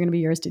problems are going to be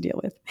yours to deal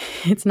with.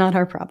 It's not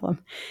our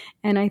problem.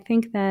 And I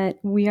think that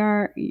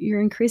you're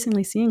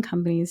increasingly seeing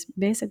companies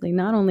basically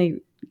not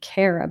only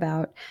care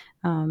about,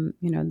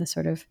 the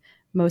sort of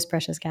most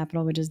precious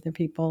capital, which is their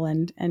people,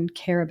 and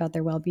care about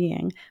their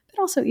well-being,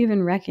 but also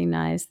even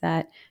recognize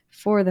that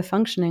for the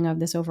functioning of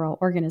this overall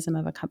organism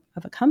of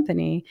a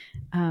company,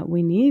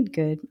 we need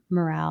good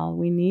morale.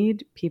 We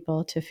need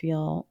people to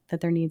feel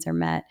that their needs are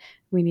met.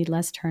 We need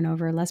less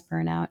turnover, less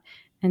burnout.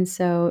 And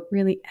so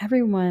really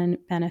everyone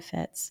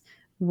benefits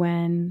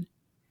when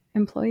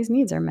employees'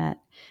 needs are met.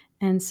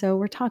 And so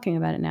we're talking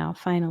about it now,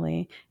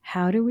 finally.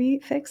 How do we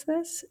fix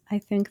this? I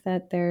think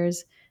that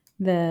there's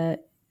the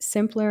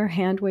simpler,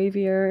 hand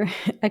wavier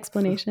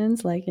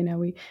explanations, like,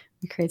 we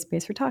create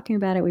space for talking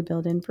about it, we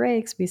build in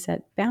breaks, we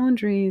set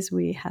boundaries,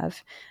 we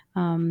have,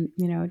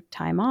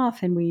 time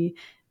off, and we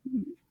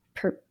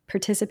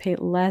participate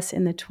less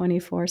in the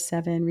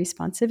 24/7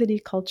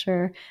 responsivity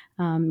culture,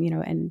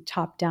 and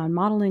top-down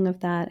modeling of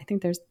that. I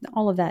think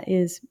all of that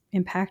is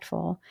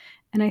impactful.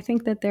 And I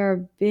think that there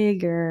are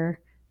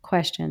bigger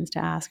questions to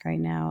ask right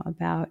now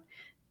about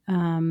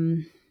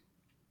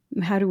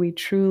how do we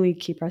truly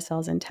keep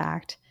ourselves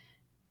intact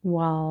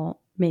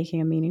while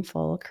making a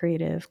meaningful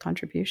creative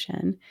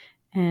contribution.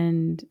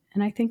 And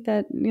I think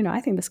that, I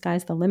think the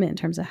sky's the limit in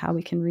terms of how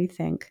we can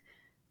rethink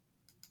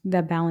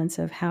the balance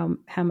of how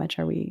much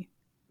are we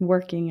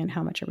working and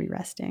how much are we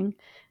resting.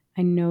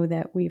 I know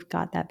that we've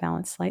got that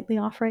balance slightly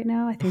off right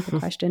now. I think the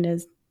question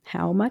is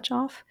how much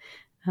off.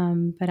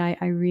 But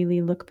I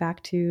really look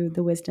back to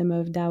the wisdom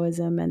of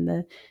Taoism and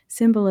the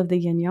symbol of the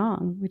yin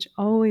yang, which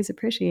always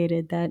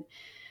appreciated that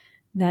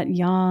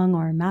yang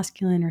or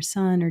masculine or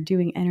sun or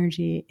doing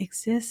energy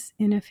exists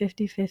in a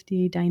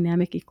 50-50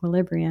 dynamic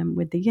equilibrium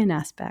with the yin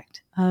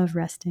aspect of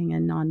resting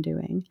and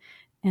non-doing.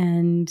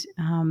 And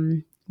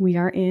we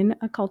are in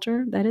a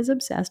culture that is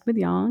obsessed with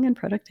yang and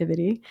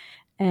productivity,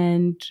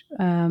 and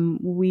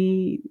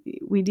we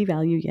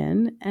devalue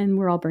yin, and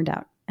we're all burned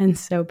out. And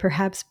so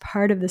perhaps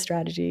part of the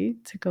strategy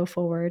to go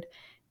forward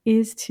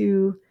is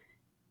to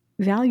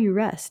value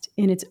rest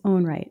in its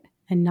own right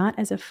and not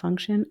as a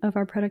function of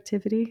our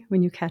productivity.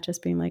 When you catch us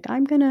being like,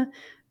 I'm going to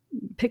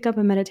pick up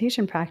a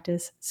meditation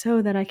practice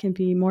so that I can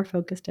be more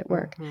focused at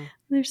work. Mm-hmm.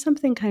 There's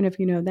something kind of,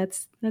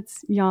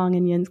 that's yang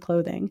and yin's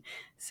clothing.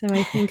 So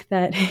I think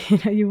that,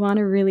 you want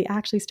to really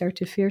actually start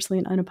to fiercely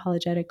and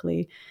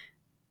unapologetically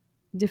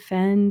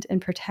defend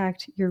and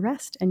protect your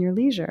rest and your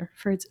leisure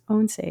for its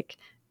own sake,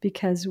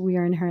 because we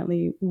are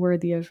inherently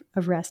worthy of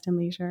rest and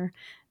leisure.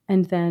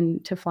 And then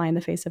to fly in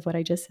the face of what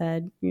I just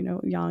said,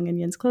 yang and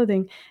yin's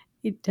clothing,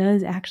 it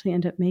does actually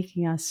end up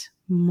making us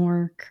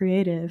more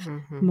creative,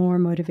 mm-hmm. more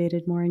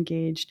motivated, more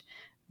engaged.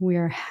 We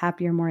are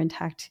happier, more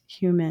intact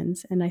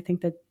humans. And I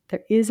think that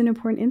there is an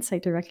important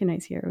insight to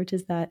recognize here, which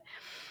is that,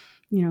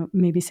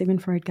 maybe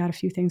Sigmund Freud got a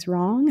few things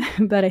wrong,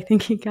 but I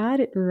think he got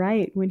it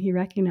right when he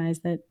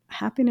recognized that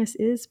happiness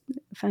is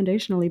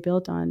foundationally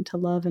built on to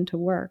love and to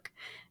work.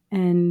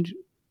 And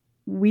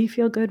we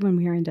feel good when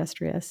we are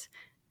industrious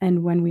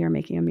and when we are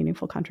making a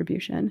meaningful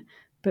contribution,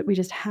 but we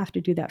just have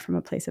to do that from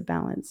a place of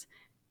balance.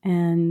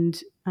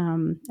 And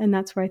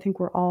that's where I think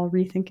we're all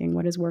rethinking,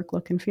 what does work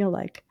look and feel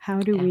like? How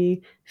do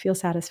we feel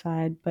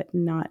satisfied but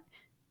not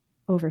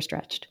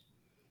overstretched?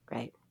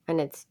 Right. And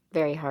it's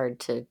very hard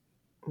to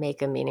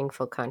make a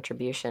meaningful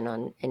contribution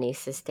on any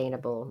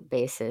sustainable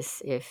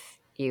basis if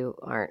you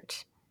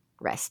aren't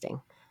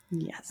resting.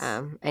 Yes.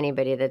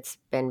 Anybody that's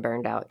been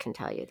burned out can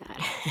tell you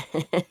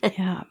that.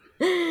 Yeah.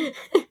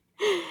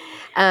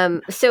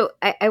 So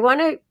I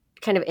want to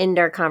kind of end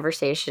our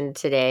conversation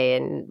today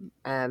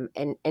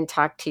and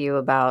talk to you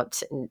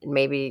about,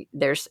 maybe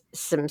there's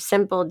some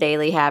simple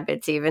daily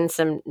habits, even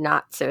some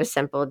not so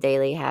simple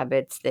daily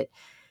habits that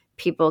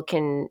people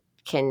can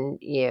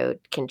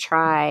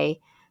try,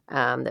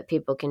 that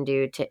people can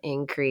do to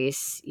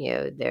increase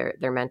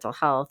their mental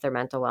health, their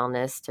mental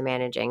wellness, to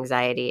manage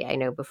anxiety. I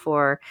know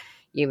before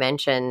you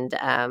mentioned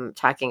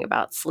talking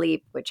about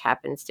sleep, which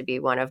happens to be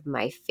one of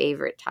my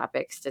favorite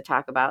topics to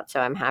talk about.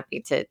 So I'm happy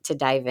to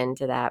dive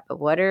into that. But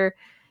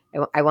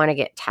I want to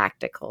get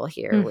tactical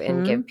here, mm-hmm.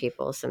 and give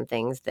people some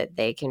things that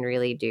they can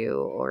really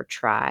do or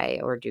try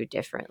or do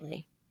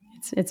differently.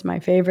 It's my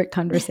favorite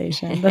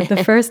conversation.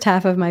 The first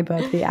half of my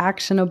book, the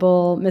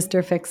actionable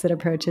Mr. Fix-It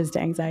approaches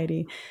to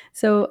anxiety.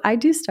 So I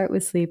do start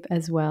with sleep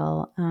as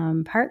well,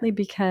 partly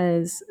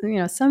because,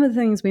 some of the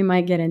things we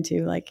might get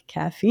into, like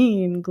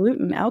caffeine,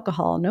 gluten,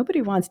 alcohol,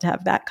 nobody wants to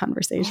have that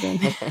conversation.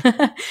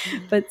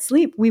 But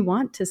sleep, we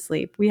want to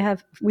sleep. We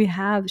have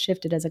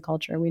shifted as a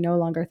culture. We no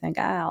longer think,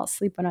 I'll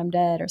sleep when I'm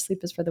dead, or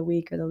sleep is for the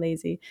weak or the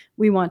lazy.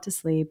 We want to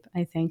sleep.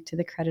 I think, to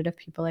the credit of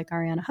people like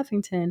Arianna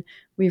Huffington,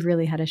 we've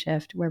really had a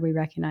shift where we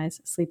recognize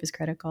sleep is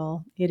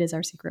critical. It is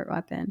our secret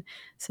weapon.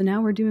 So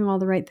now we're doing all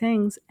the right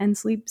things and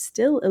sleep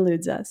still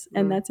eludes us.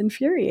 And that's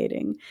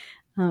infuriating.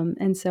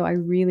 And so I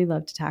really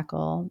love to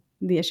tackle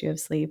the issue of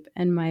sleep.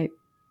 And my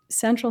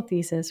central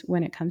thesis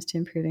when it comes to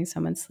improving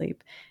someone's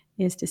sleep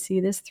is to see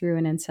this through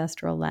an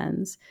ancestral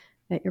lens,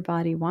 that your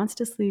body wants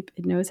to sleep.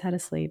 It knows how to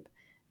sleep,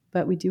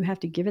 but we do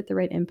have to give it the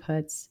right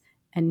inputs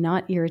and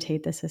not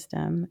irritate the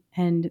system.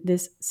 And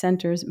this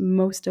centers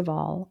most of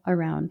all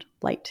around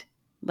light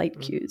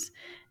cues.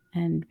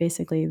 And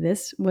basically,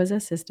 this was a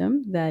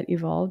system that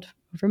evolved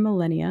over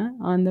millennia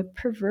on the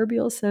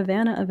proverbial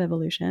savanna of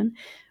evolution,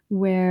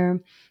 where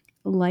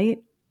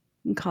light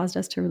caused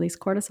us to release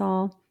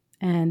cortisol,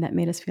 and that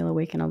made us feel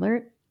awake and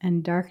alert,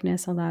 and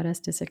darkness allowed us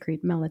to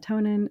secrete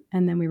melatonin,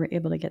 and then we were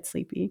able to get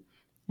sleepy.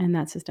 And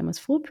that system was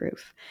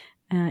foolproof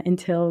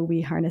until we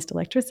harnessed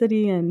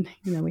electricity, and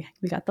we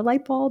got the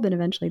light bulb, and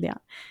eventually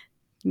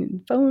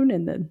phone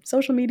and the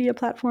social media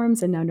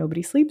platforms, and now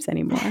nobody sleeps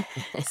anymore.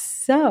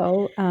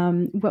 So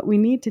what we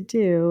need to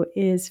do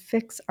is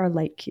fix our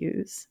light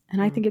cues.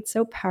 And I think it's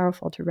so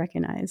powerful to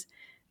recognize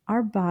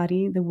our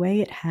body, the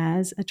way it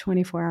has a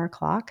 24-hour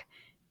clock,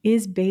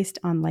 is based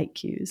on light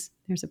cues.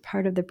 There's a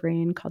part of the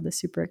brain called the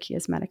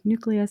suprachiasmatic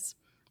nucleus,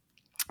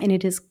 and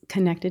it is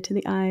connected to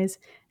the eyes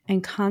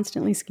and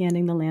constantly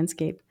scanning the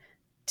landscape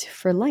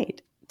for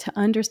light to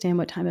understand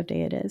what time of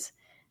day it is.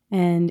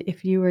 And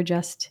if you were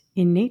just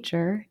in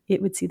nature,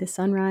 it would see the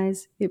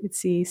sunrise, it would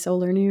see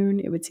solar noon,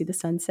 it would see the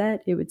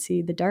sunset, it would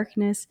see the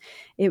darkness,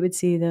 it would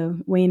see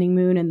the waning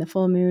moon and the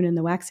full moon and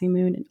the waxing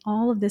moon. And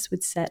all of this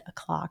would set a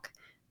clock,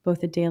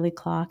 both a daily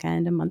clock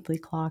and a monthly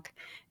clock.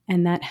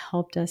 And that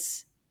helped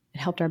us,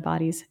 it helped our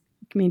bodies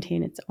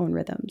maintain its own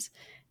rhythms.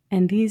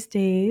 And these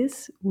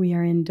days, we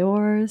are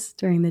indoors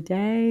during the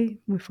day.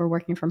 If we're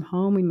working from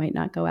home, we might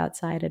not go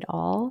outside at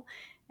all.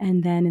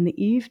 And then in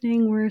the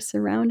evening, we're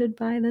surrounded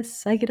by the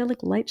psychedelic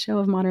light show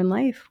of modern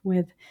life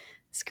with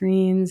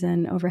screens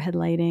and overhead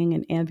lighting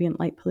and ambient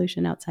light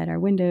pollution outside our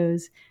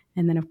windows.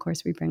 And then, of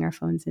course, we bring our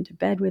phones into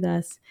bed with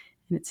us,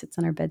 and it sits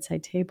on our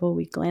bedside table.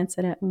 We glance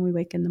at it when we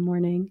wake in the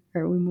morning,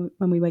 or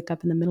when we wake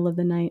up in the middle of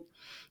the night.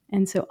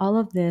 And so all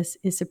of this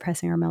is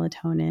suppressing our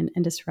melatonin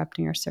and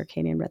disrupting our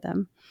circadian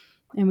rhythm.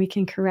 And we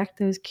can correct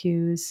those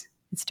cues.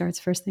 It starts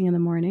first thing in the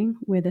morning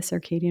with a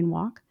circadian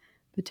walk,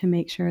 but to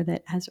make sure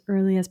that as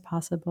early as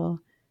possible,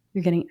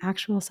 you're getting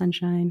actual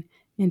sunshine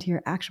into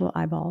your actual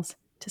eyeballs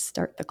to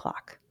start the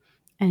clock.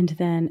 And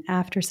then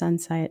after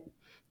sunset,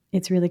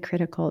 it's really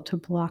critical to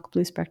block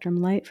blue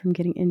spectrum light from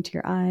getting into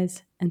your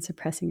eyes and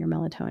suppressing your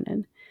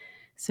melatonin.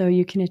 So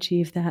you can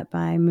achieve that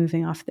by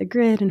moving off the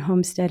grid and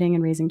homesteading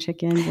and raising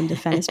chickens and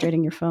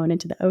defenestrating your phone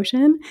into the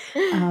ocean.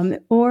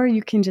 Or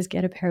you can just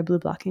get a pair of blue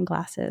blocking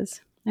glasses.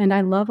 And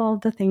I love all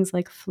the things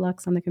like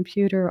Flux on the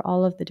computer,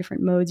 all of the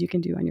different modes you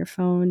can do on your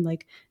phone,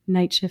 like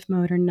night shift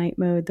mode or night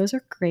mode. Those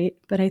are great,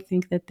 but I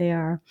think that they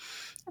are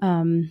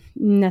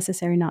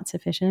necessary, not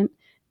sufficient.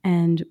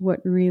 And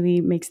what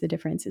really makes the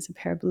difference is a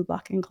pair of blue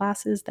blocking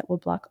glasses that will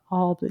block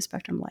all blue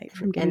spectrum light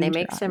from getting into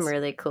your eyes. And they make some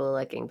really cool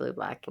looking blue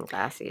blocking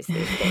glasses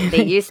these days.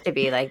 They used to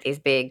be like these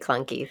big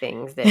clunky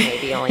things that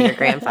maybe only your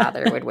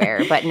grandfather would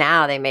wear, but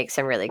now they make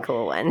some really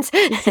cool ones.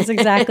 This is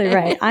exactly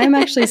right. I'm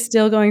actually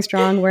still going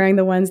strong wearing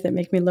the ones that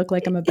make me look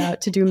like I'm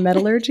about to do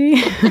metallurgy.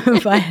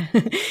 But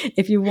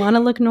if you want to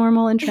look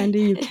normal and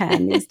trendy, you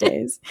can these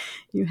days.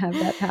 You have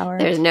that power.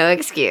 There's no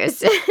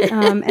excuse.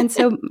 And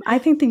so I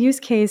think the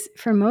use case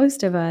for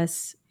most of us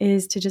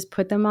is to just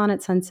put them on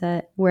at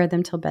sunset, wear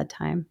them till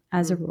bedtime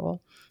as a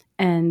rule.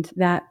 And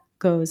that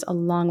goes a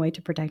long way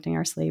to protecting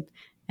our sleep.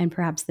 And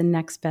perhaps the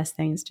next best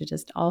thing is to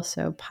just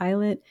also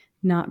pilot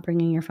not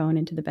bringing your phone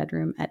into the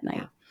bedroom at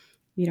night.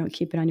 You don't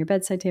keep it on your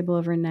bedside table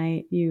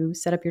overnight. You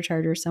set up your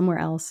charger somewhere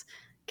else,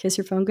 kiss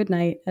your phone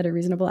goodnight at a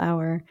reasonable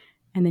hour,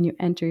 and then you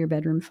enter your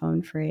bedroom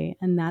phone free.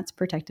 And that's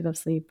protective of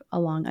sleep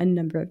along a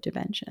number of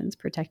dimensions,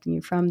 protecting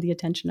you from the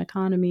attention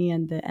economy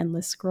and the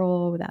endless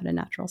scroll without a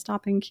natural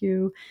stopping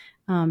cue,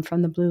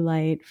 from the blue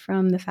light,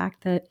 from the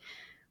fact that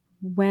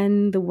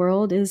when the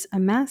world is a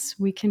mess,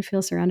 we can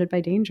feel surrounded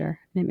by danger,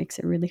 and it makes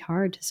it really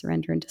hard to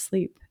surrender into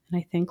sleep. And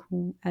I think,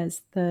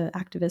 as the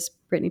activist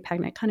Brittany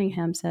Pagnett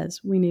Cunningham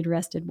says, we need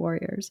rested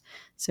warriors.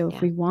 So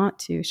if we want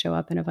to show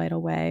up in a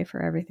vital way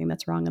for everything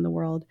that's wrong in the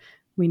world,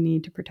 we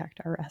need to protect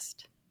our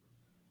rest.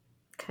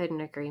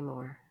 Couldn't agree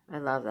more. I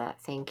love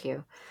that. Thank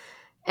you.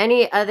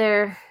 Any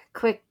other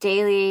quick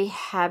daily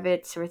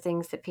habits or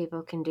things that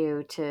people can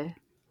do to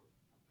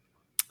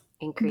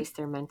increase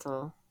their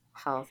mental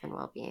health and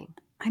well-being?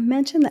 I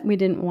mentioned that we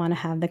didn't want to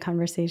have the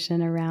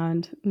conversation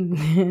around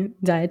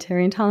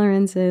dietary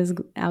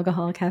intolerances,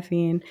 alcohol,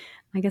 caffeine.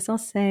 I guess I'll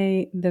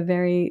say the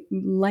very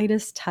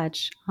lightest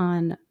touch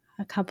on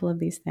a couple of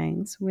these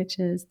things, which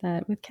is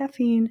that with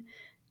caffeine,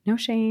 no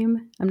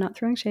shame. I'm not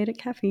throwing shade at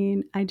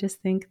caffeine. I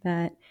just think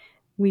that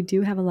we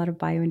do have a lot of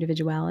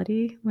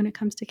bioindividuality when it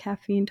comes to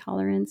caffeine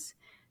tolerance.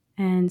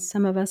 And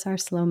some of us are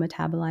slow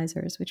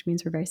metabolizers, which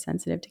means we're very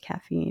sensitive to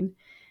caffeine.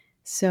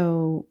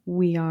 So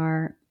we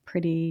are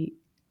pretty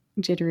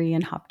jittery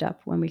and hopped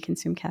up when we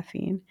consume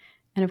caffeine.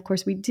 And of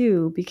course we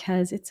do,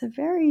 because it's a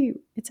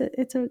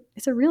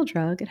real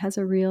drug. It has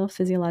a real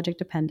physiologic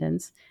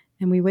dependence.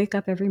 And we wake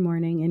up every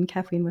morning in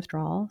caffeine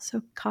withdrawal.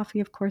 So coffee,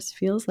 of course,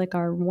 feels like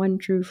our one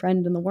true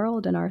friend in the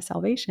world and our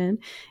salvation.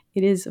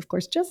 It is, of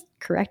course, just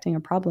correcting a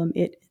problem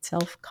it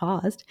itself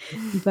caused.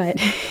 But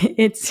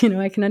it's,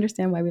 I can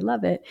understand why we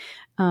love it.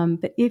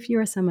 But if you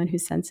are someone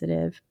who's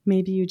sensitive,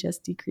 maybe you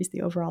just decrease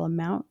the overall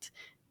amount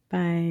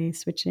by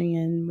switching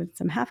in with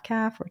some half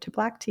calf or to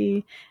black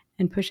tea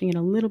and pushing it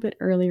a little bit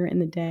earlier in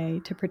the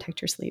day to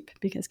protect your sleep,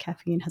 because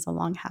caffeine has a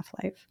long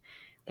half-life.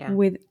 Yeah.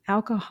 With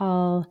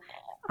alcohol,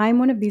 I'm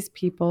one of these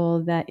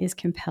people that is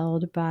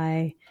compelled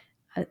by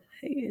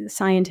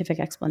scientific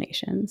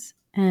explanations.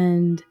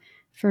 And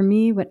for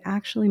me, what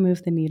actually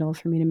moved the needle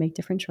for me to make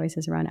different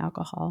choices around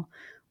alcohol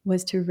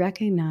was to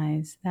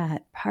recognize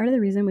that part of the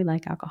reason we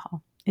like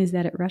alcohol is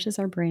that it rushes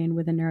our brain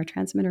with a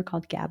neurotransmitter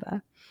called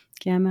GABA,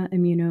 gamma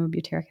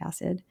aminobutyric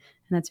acid.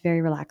 and that's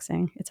very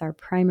relaxing. It's our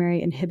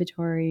primary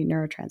inhibitory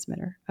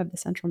neurotransmitter of the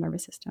central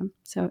nervous system.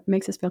 So it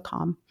makes us feel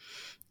calm.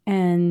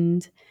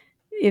 And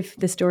if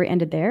the story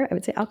ended there, I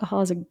would say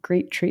alcohol is a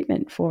great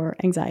treatment for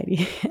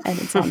anxiety and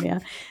insomnia.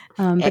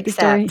 But the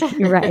story,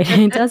 right,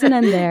 it doesn't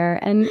end there.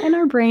 And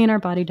our brain, our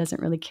body doesn't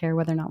really care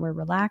whether or not we're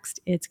relaxed.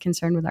 It's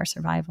concerned with our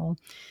survival.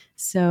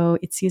 So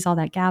it sees all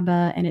that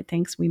GABA and it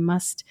thinks we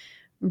must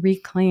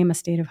reclaim a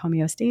state of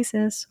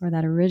homeostasis or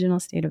that original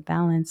state of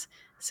balance.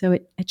 So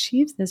it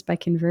achieves this by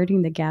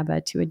converting the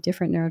GABA to a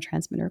different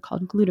neurotransmitter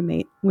called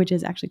glutamate, which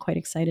is actually quite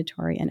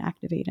excitatory and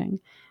activating.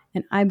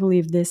 And I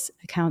believe this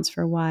accounts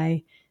for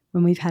why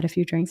when we've had a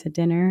few drinks at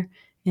dinner,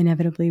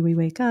 inevitably we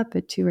wake up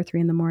at 2 or 3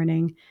 in the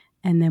morning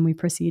and then we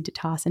proceed to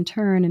toss and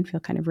turn and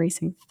feel kind of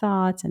racing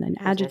thoughts and an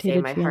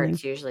agitated my feeling.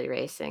 Heart's usually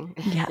racing.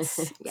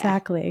 Yes,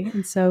 exactly.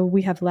 And so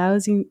we have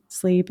lousy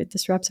sleep. It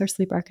disrupts our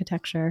sleep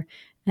architecture,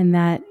 and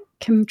that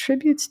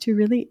contributes to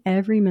really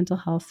every mental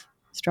health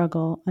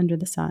struggle under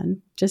the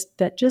sun, just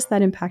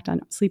that impact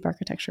on sleep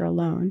architecture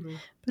alone. Mm-hmm.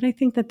 But I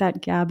think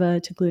that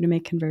GABA to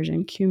glutamate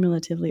conversion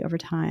cumulatively over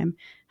time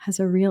has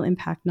a real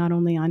impact not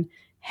only on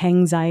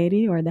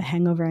anxiety or the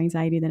hangover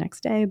anxiety the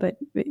next day, but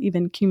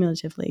even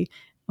cumulatively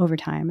over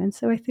time. And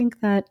so I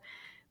think that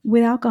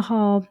with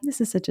alcohol, this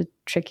is such a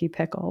tricky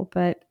pickle,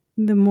 but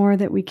the more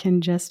that we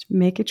can just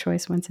make a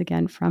choice once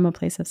again from a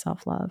place of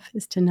self-love.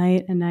 Is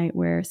tonight a night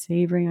where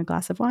savoring a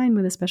glass of wine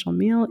with a special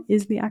meal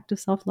is the act of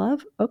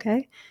self-love?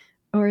 Okay.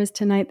 Or is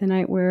tonight the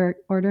night where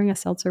ordering a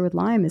seltzer with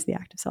lime is the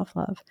act of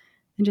self-love?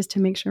 And just to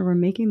make sure we're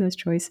making those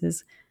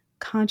choices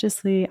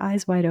consciously,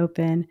 eyes wide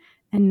open,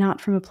 and not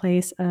from a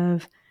place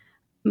of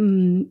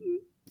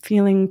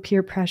feeling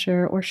peer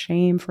pressure or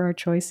shame for our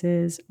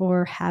choices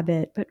or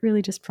habit, but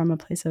really just from a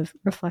place of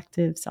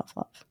reflective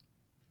self-love.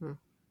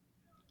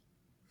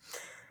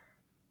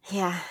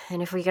 Yeah,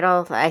 and if we could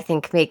all, I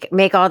think,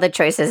 make all the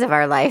choices of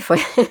our life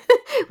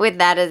with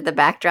that as the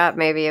backdrop,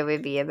 maybe it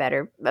would be a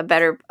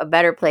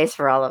better place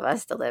for all of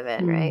us to live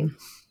in, right?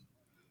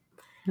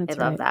 That's I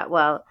love that.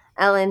 Well,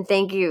 Ellen,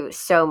 thank you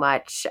so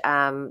much.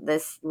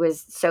 This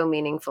was so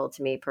meaningful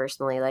to me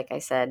personally. Like I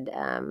said,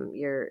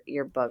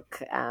 your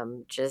book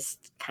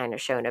just kind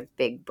of shone a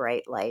big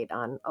bright light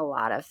on a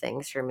lot of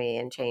things for me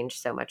and changed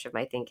so much of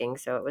my thinking.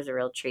 So it was a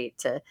real treat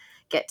to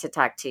get to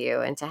talk to you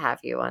and to have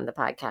you on the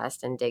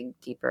podcast and dig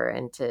deeper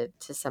into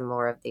some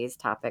more of these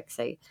topics.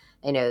 I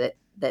know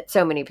that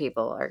so many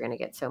people are going to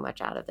get so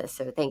much out of this.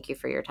 So thank you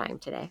for your time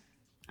today.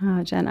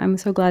 Jen, I'm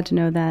so glad to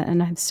know that.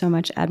 And I have so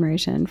much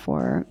admiration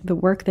for the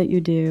work that you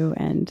do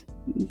and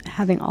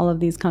having all of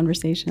these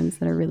conversations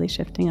that are really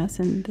shifting us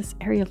in this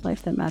area of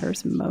life that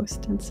matters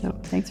most. And so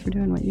thanks for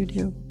doing what you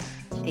do.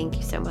 Thank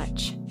you so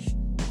much.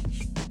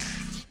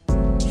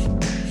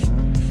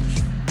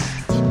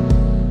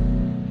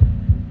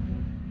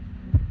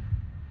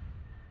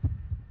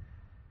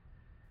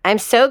 I'm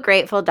so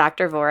grateful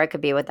Dr. Vora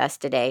could be with us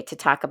today to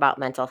talk about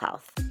mental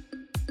health.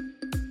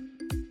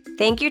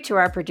 Thank you to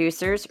our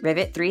producers,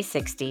 Rivet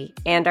 360,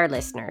 and our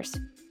listeners.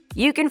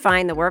 You can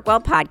find the Work Well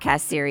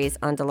podcast series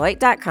on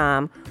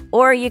Deloitte.com,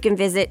 or you can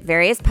visit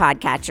various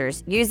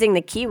podcatchers using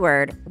the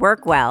keyword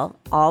WorkWell,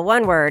 all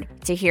one word,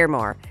 to hear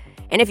more.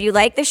 And if you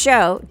like the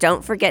show,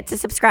 don't forget to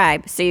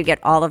subscribe so you get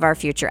all of our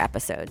future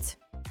episodes.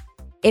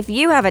 If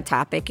you have a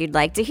topic you'd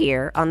like to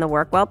hear on the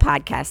Work Well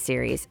podcast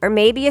series, or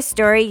maybe a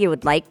story you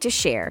would like to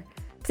share,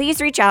 please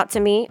reach out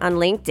to me on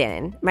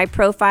LinkedIn. My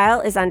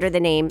profile is under the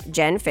name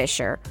Jen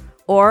Fisher,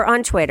 or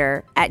on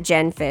Twitter at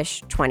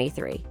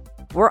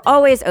JenFish23. We're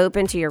always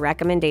open to your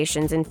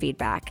recommendations and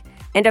feedback.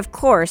 And of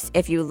course,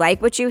 if you like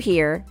what you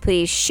hear,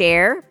 please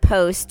share,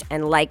 post,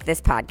 and like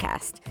this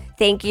podcast.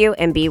 Thank you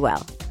and be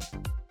well.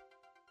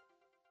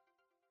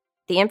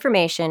 The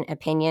information,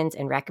 opinions,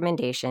 and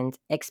recommendations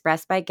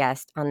expressed by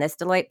guests on this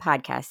Deloitte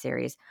podcast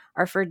series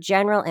are for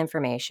general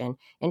information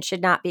and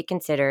should not be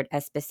considered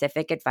as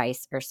specific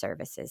advice or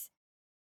services.